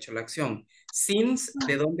que se ha hecho la acción. Since,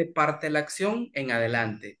 de dónde parte la acción en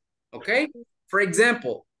adelante. ¿Ok? For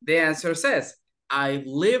example, the answer says, I've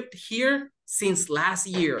lived here since last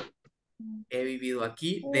year. He vivido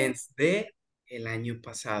aquí desde el año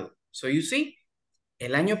pasado. So you see,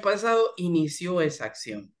 el año pasado inició esa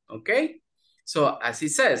acción. ¿Ok? So as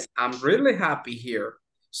it says, I'm really happy here.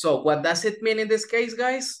 So what does it mean in this case,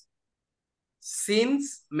 guys?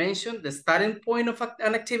 Since mention the starting point of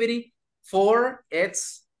an activity, for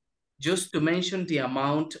it's just to mention the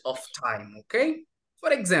amount of time, okay?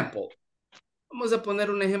 For example, vamos a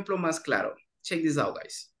poner un ejemplo más claro. Check this out,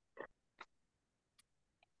 guys.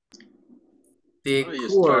 The Oh, you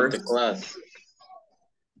start course, the class.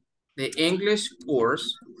 the English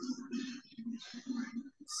course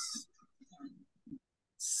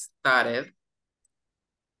started.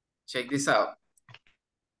 Check this out.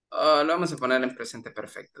 Lo vamos a poner en presente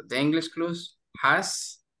perfecto. The English course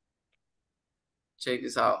has, check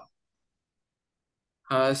this out,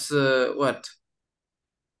 has what?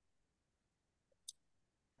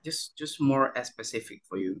 Just more specific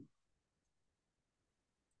for you.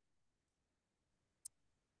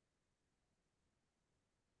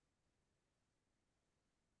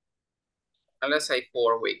 Let's say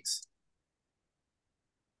 4 weeks.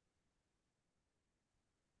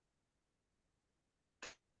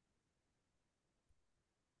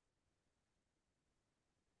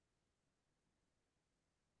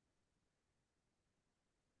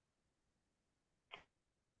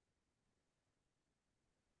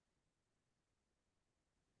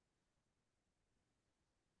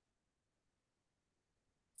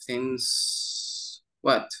 Since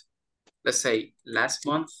what? Let's say last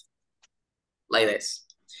month, like this.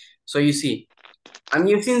 So you see, I'm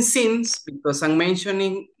using since because I'm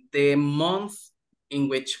mentioning the month in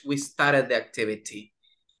which we started the activity.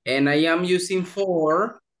 And I am using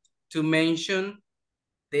for to mention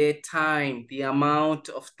the time, the amount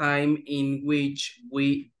of time in which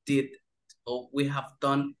we did or we have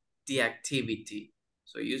done the activity.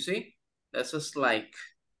 So you see, this is like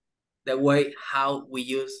the way how we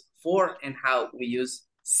use for and how we use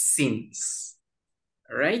since.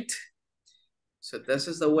 All right. So this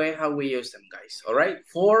is the way how we use them, guys. All right.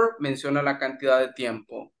 For menciona la cantidad de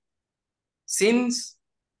tiempo. Since,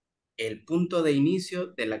 el punto de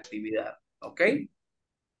inicio de la actividad. Okay.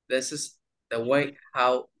 This is the way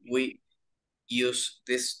how we use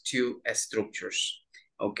these two structures.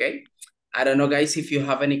 Okay. I don't know, guys, if you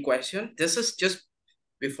have any question. This is just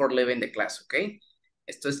before leaving the class, okay?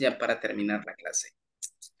 Esto es ya para terminar la clase.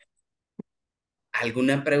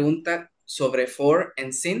 ¿Alguna pregunta sobre for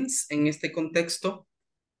and since en este contexto?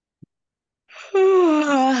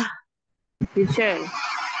 Teacher,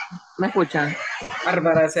 ¿me escuchan?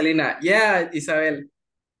 Bárbara, Celina. Yeah, Isabel.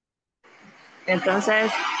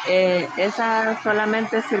 Entonces, esas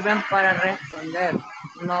solamente sirven para responder.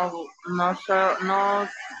 No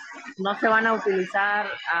se van a utilizar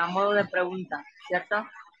a modo de pregunta, ¿cierto?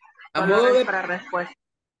 Solo es para respuesta.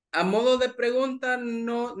 A modo de pregunta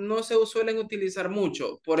no se suelen utilizar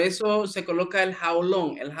mucho. Por eso se coloca el how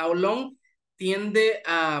long. El how long tiende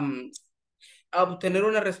a obtener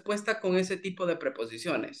una respuesta con ese tipo de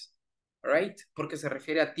preposiciones. All right? Porque se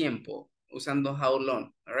refiere a tiempo usando how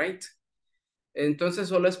long. All right? Entonces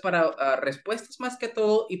solo es para respuestas más que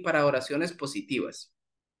todo y para oraciones positivas.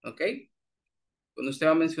 ¿Ok? Cuando usted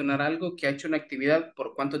va a mencionar algo que ha hecho una actividad,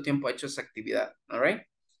 ¿por cuánto tiempo ha hecho esa actividad? All right?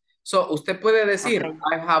 So, usted puede decir, okay,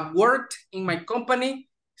 I have worked in my company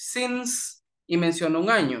since, y menciona un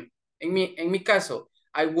año. En mi caso,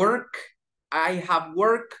 I have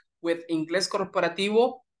worked with inglés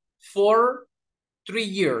corporativo for 3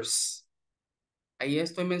 years. Ahí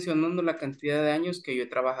estoy mencionando la cantidad de años que yo he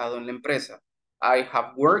trabajado en la empresa. I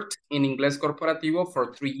have worked in inglés corporativo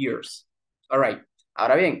for 3 years. All right.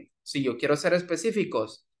 Ahora bien, si yo quiero ser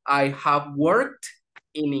específicos, I have worked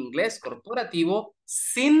in inglés corporativo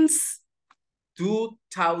since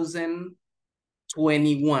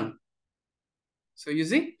 2021. So you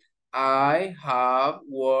see, I have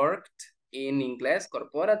worked in inglés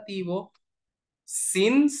corporativo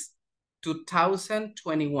since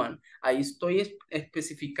 2021. Ahí estoy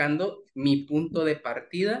especificando mi punto de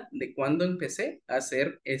partida de cuando empecé a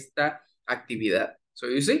hacer esta actividad. So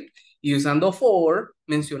you see, y usando for,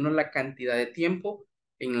 menciono la cantidad de tiempo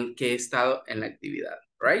en el que he estado en la actividad,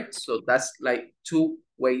 right? So that's like 2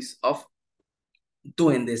 ways of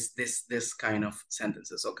doing this kind of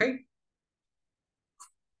sentences, okay?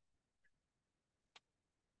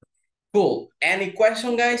 Cool. Any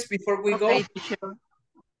question, guys, before we go? Sure.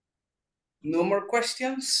 No more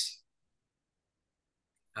questions?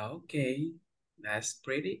 Okay, that's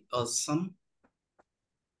pretty awesome.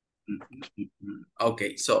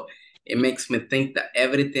 Okay, so it makes me think that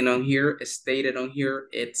everything on here is stated on here.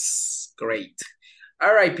 It's great.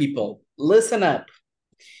 All right, people, listen up.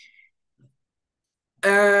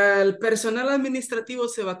 El personal administrativo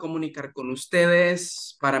se va a comunicar con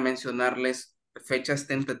ustedes para mencionarles fechas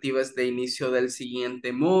tentativas de inicio del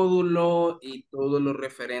siguiente módulo y todo lo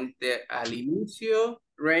referente al inicio,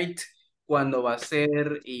 right? Cuándo va a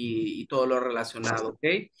ser y todo lo relacionado, ¿ok?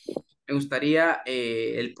 Me gustaría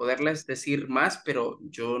el poderles decir más, pero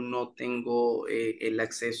yo no tengo el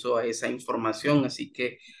acceso a esa información, así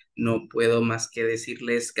que no puedo más que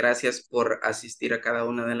decirles gracias por asistir a cada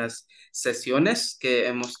una de las sesiones que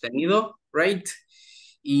hemos tenido, right?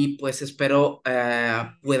 Y pues espero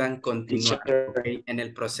puedan continuar, okay, en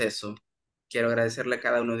el proceso. Quiero agradecerle a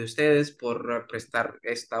cada uno de ustedes por prestar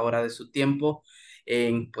esta hora de su tiempo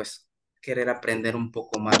en pues querer aprender un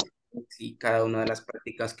poco más y cada una de las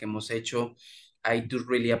prácticas que hemos hecho. I do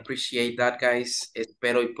really appreciate that, guys.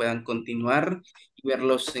 Espero y puedan continuar y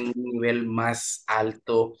verlos en un nivel más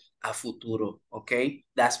alto a futuro, ¿ok?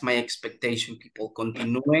 That's my expectation, people.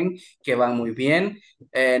 Continúen, que van muy bien.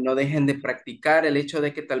 No dejen de practicar. El hecho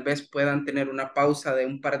de que tal vez puedan tener una pausa de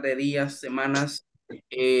un par de días, semanas,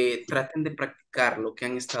 traten de practicar lo que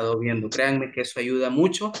han estado viendo. Créanme que eso ayuda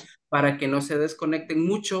mucho para que no se desconecten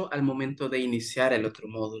mucho al momento de iniciar el otro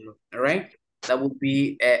módulo. All right? That would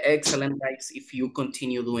be excellent, guys, if you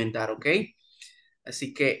continue doing that, okay?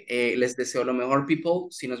 Así que les deseo lo mejor,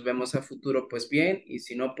 people. Si nos vemos a futuro, pues bien. Y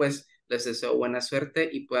si no, pues les deseo buena suerte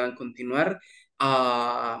y puedan continuar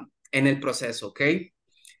en el proceso, ¿ok?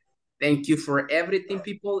 Thank you for everything,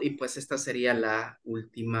 people. Y pues esta sería la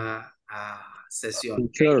última sesión.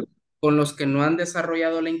 Teacher, Con los que no han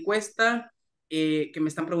desarrollado la encuesta, que me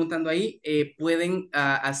están preguntando ahí, pueden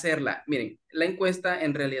hacerla. Miren, la encuesta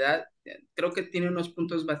en realidad creo que tiene unos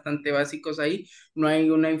puntos bastante básicos ahí. No hay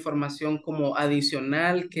una información como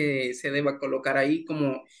adicional que se deba colocar ahí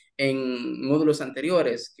como en módulos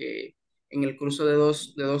anteriores, que en el curso de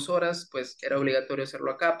dos horas, pues era obligatorio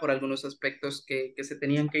hacerlo acá por algunos aspectos que se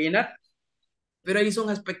tenían que llenar. Pero ahí son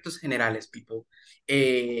aspectos generales, people,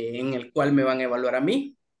 en el cual me van a evaluar a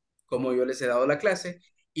mí, como yo les he dado la clase,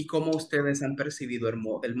 y cómo ustedes han percibido el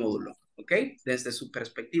módulo, ¿ok? Desde su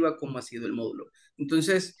perspectiva, cómo ha sido el módulo.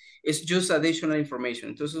 Entonces, es just additional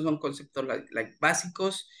information. Entonces, son conceptos like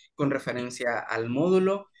básicos con referencia al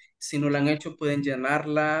módulo. Si no la han hecho, pueden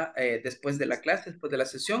llenarla después de la clase, después de la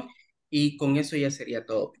sesión, y con eso ya sería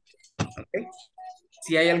todo, ¿ok?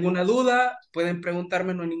 Si hay alguna duda, pueden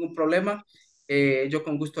preguntarme, no hay ningún problema. Yo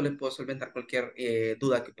con gusto les puedo solventar cualquier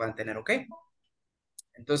duda que puedan tener, ¿ok?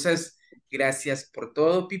 Entonces, gracias por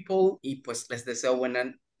todo, people, y pues les deseo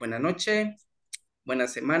buena noche, buena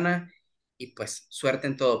semana, y pues suerte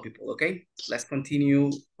en todo, people, ¿ok? Let's continue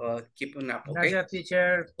keeping up, ¿ok? Gracias,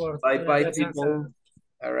 teacher, por Bye, toda bye, la people. enseñanza.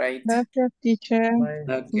 All right. Gracias, teacher. Bye.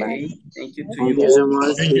 Okay. Thank you to Thank you you so all.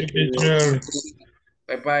 much. Thank you, teacher.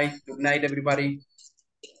 Bye-bye. Good night, everybody.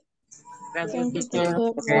 Gracias, Thank you, teacher.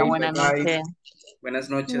 teacher. Que tenga Okay, buena bye-bye. noche. Buenas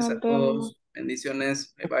noches Nos a vemos. todos.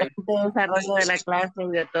 Bendiciones. Bye-bye. Desarrollo de la clase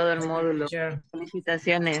y de todo el Thank you, módulo. teacher.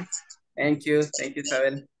 Felicitaciones. Thank you. Thank you,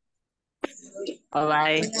 Isabel. Bye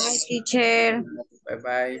bye. Good night, teacher.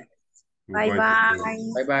 Bye-bye. Bye Bye, teacher.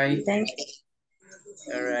 bye. Bye-bye. Thank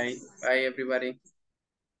All right. Bye, everybody.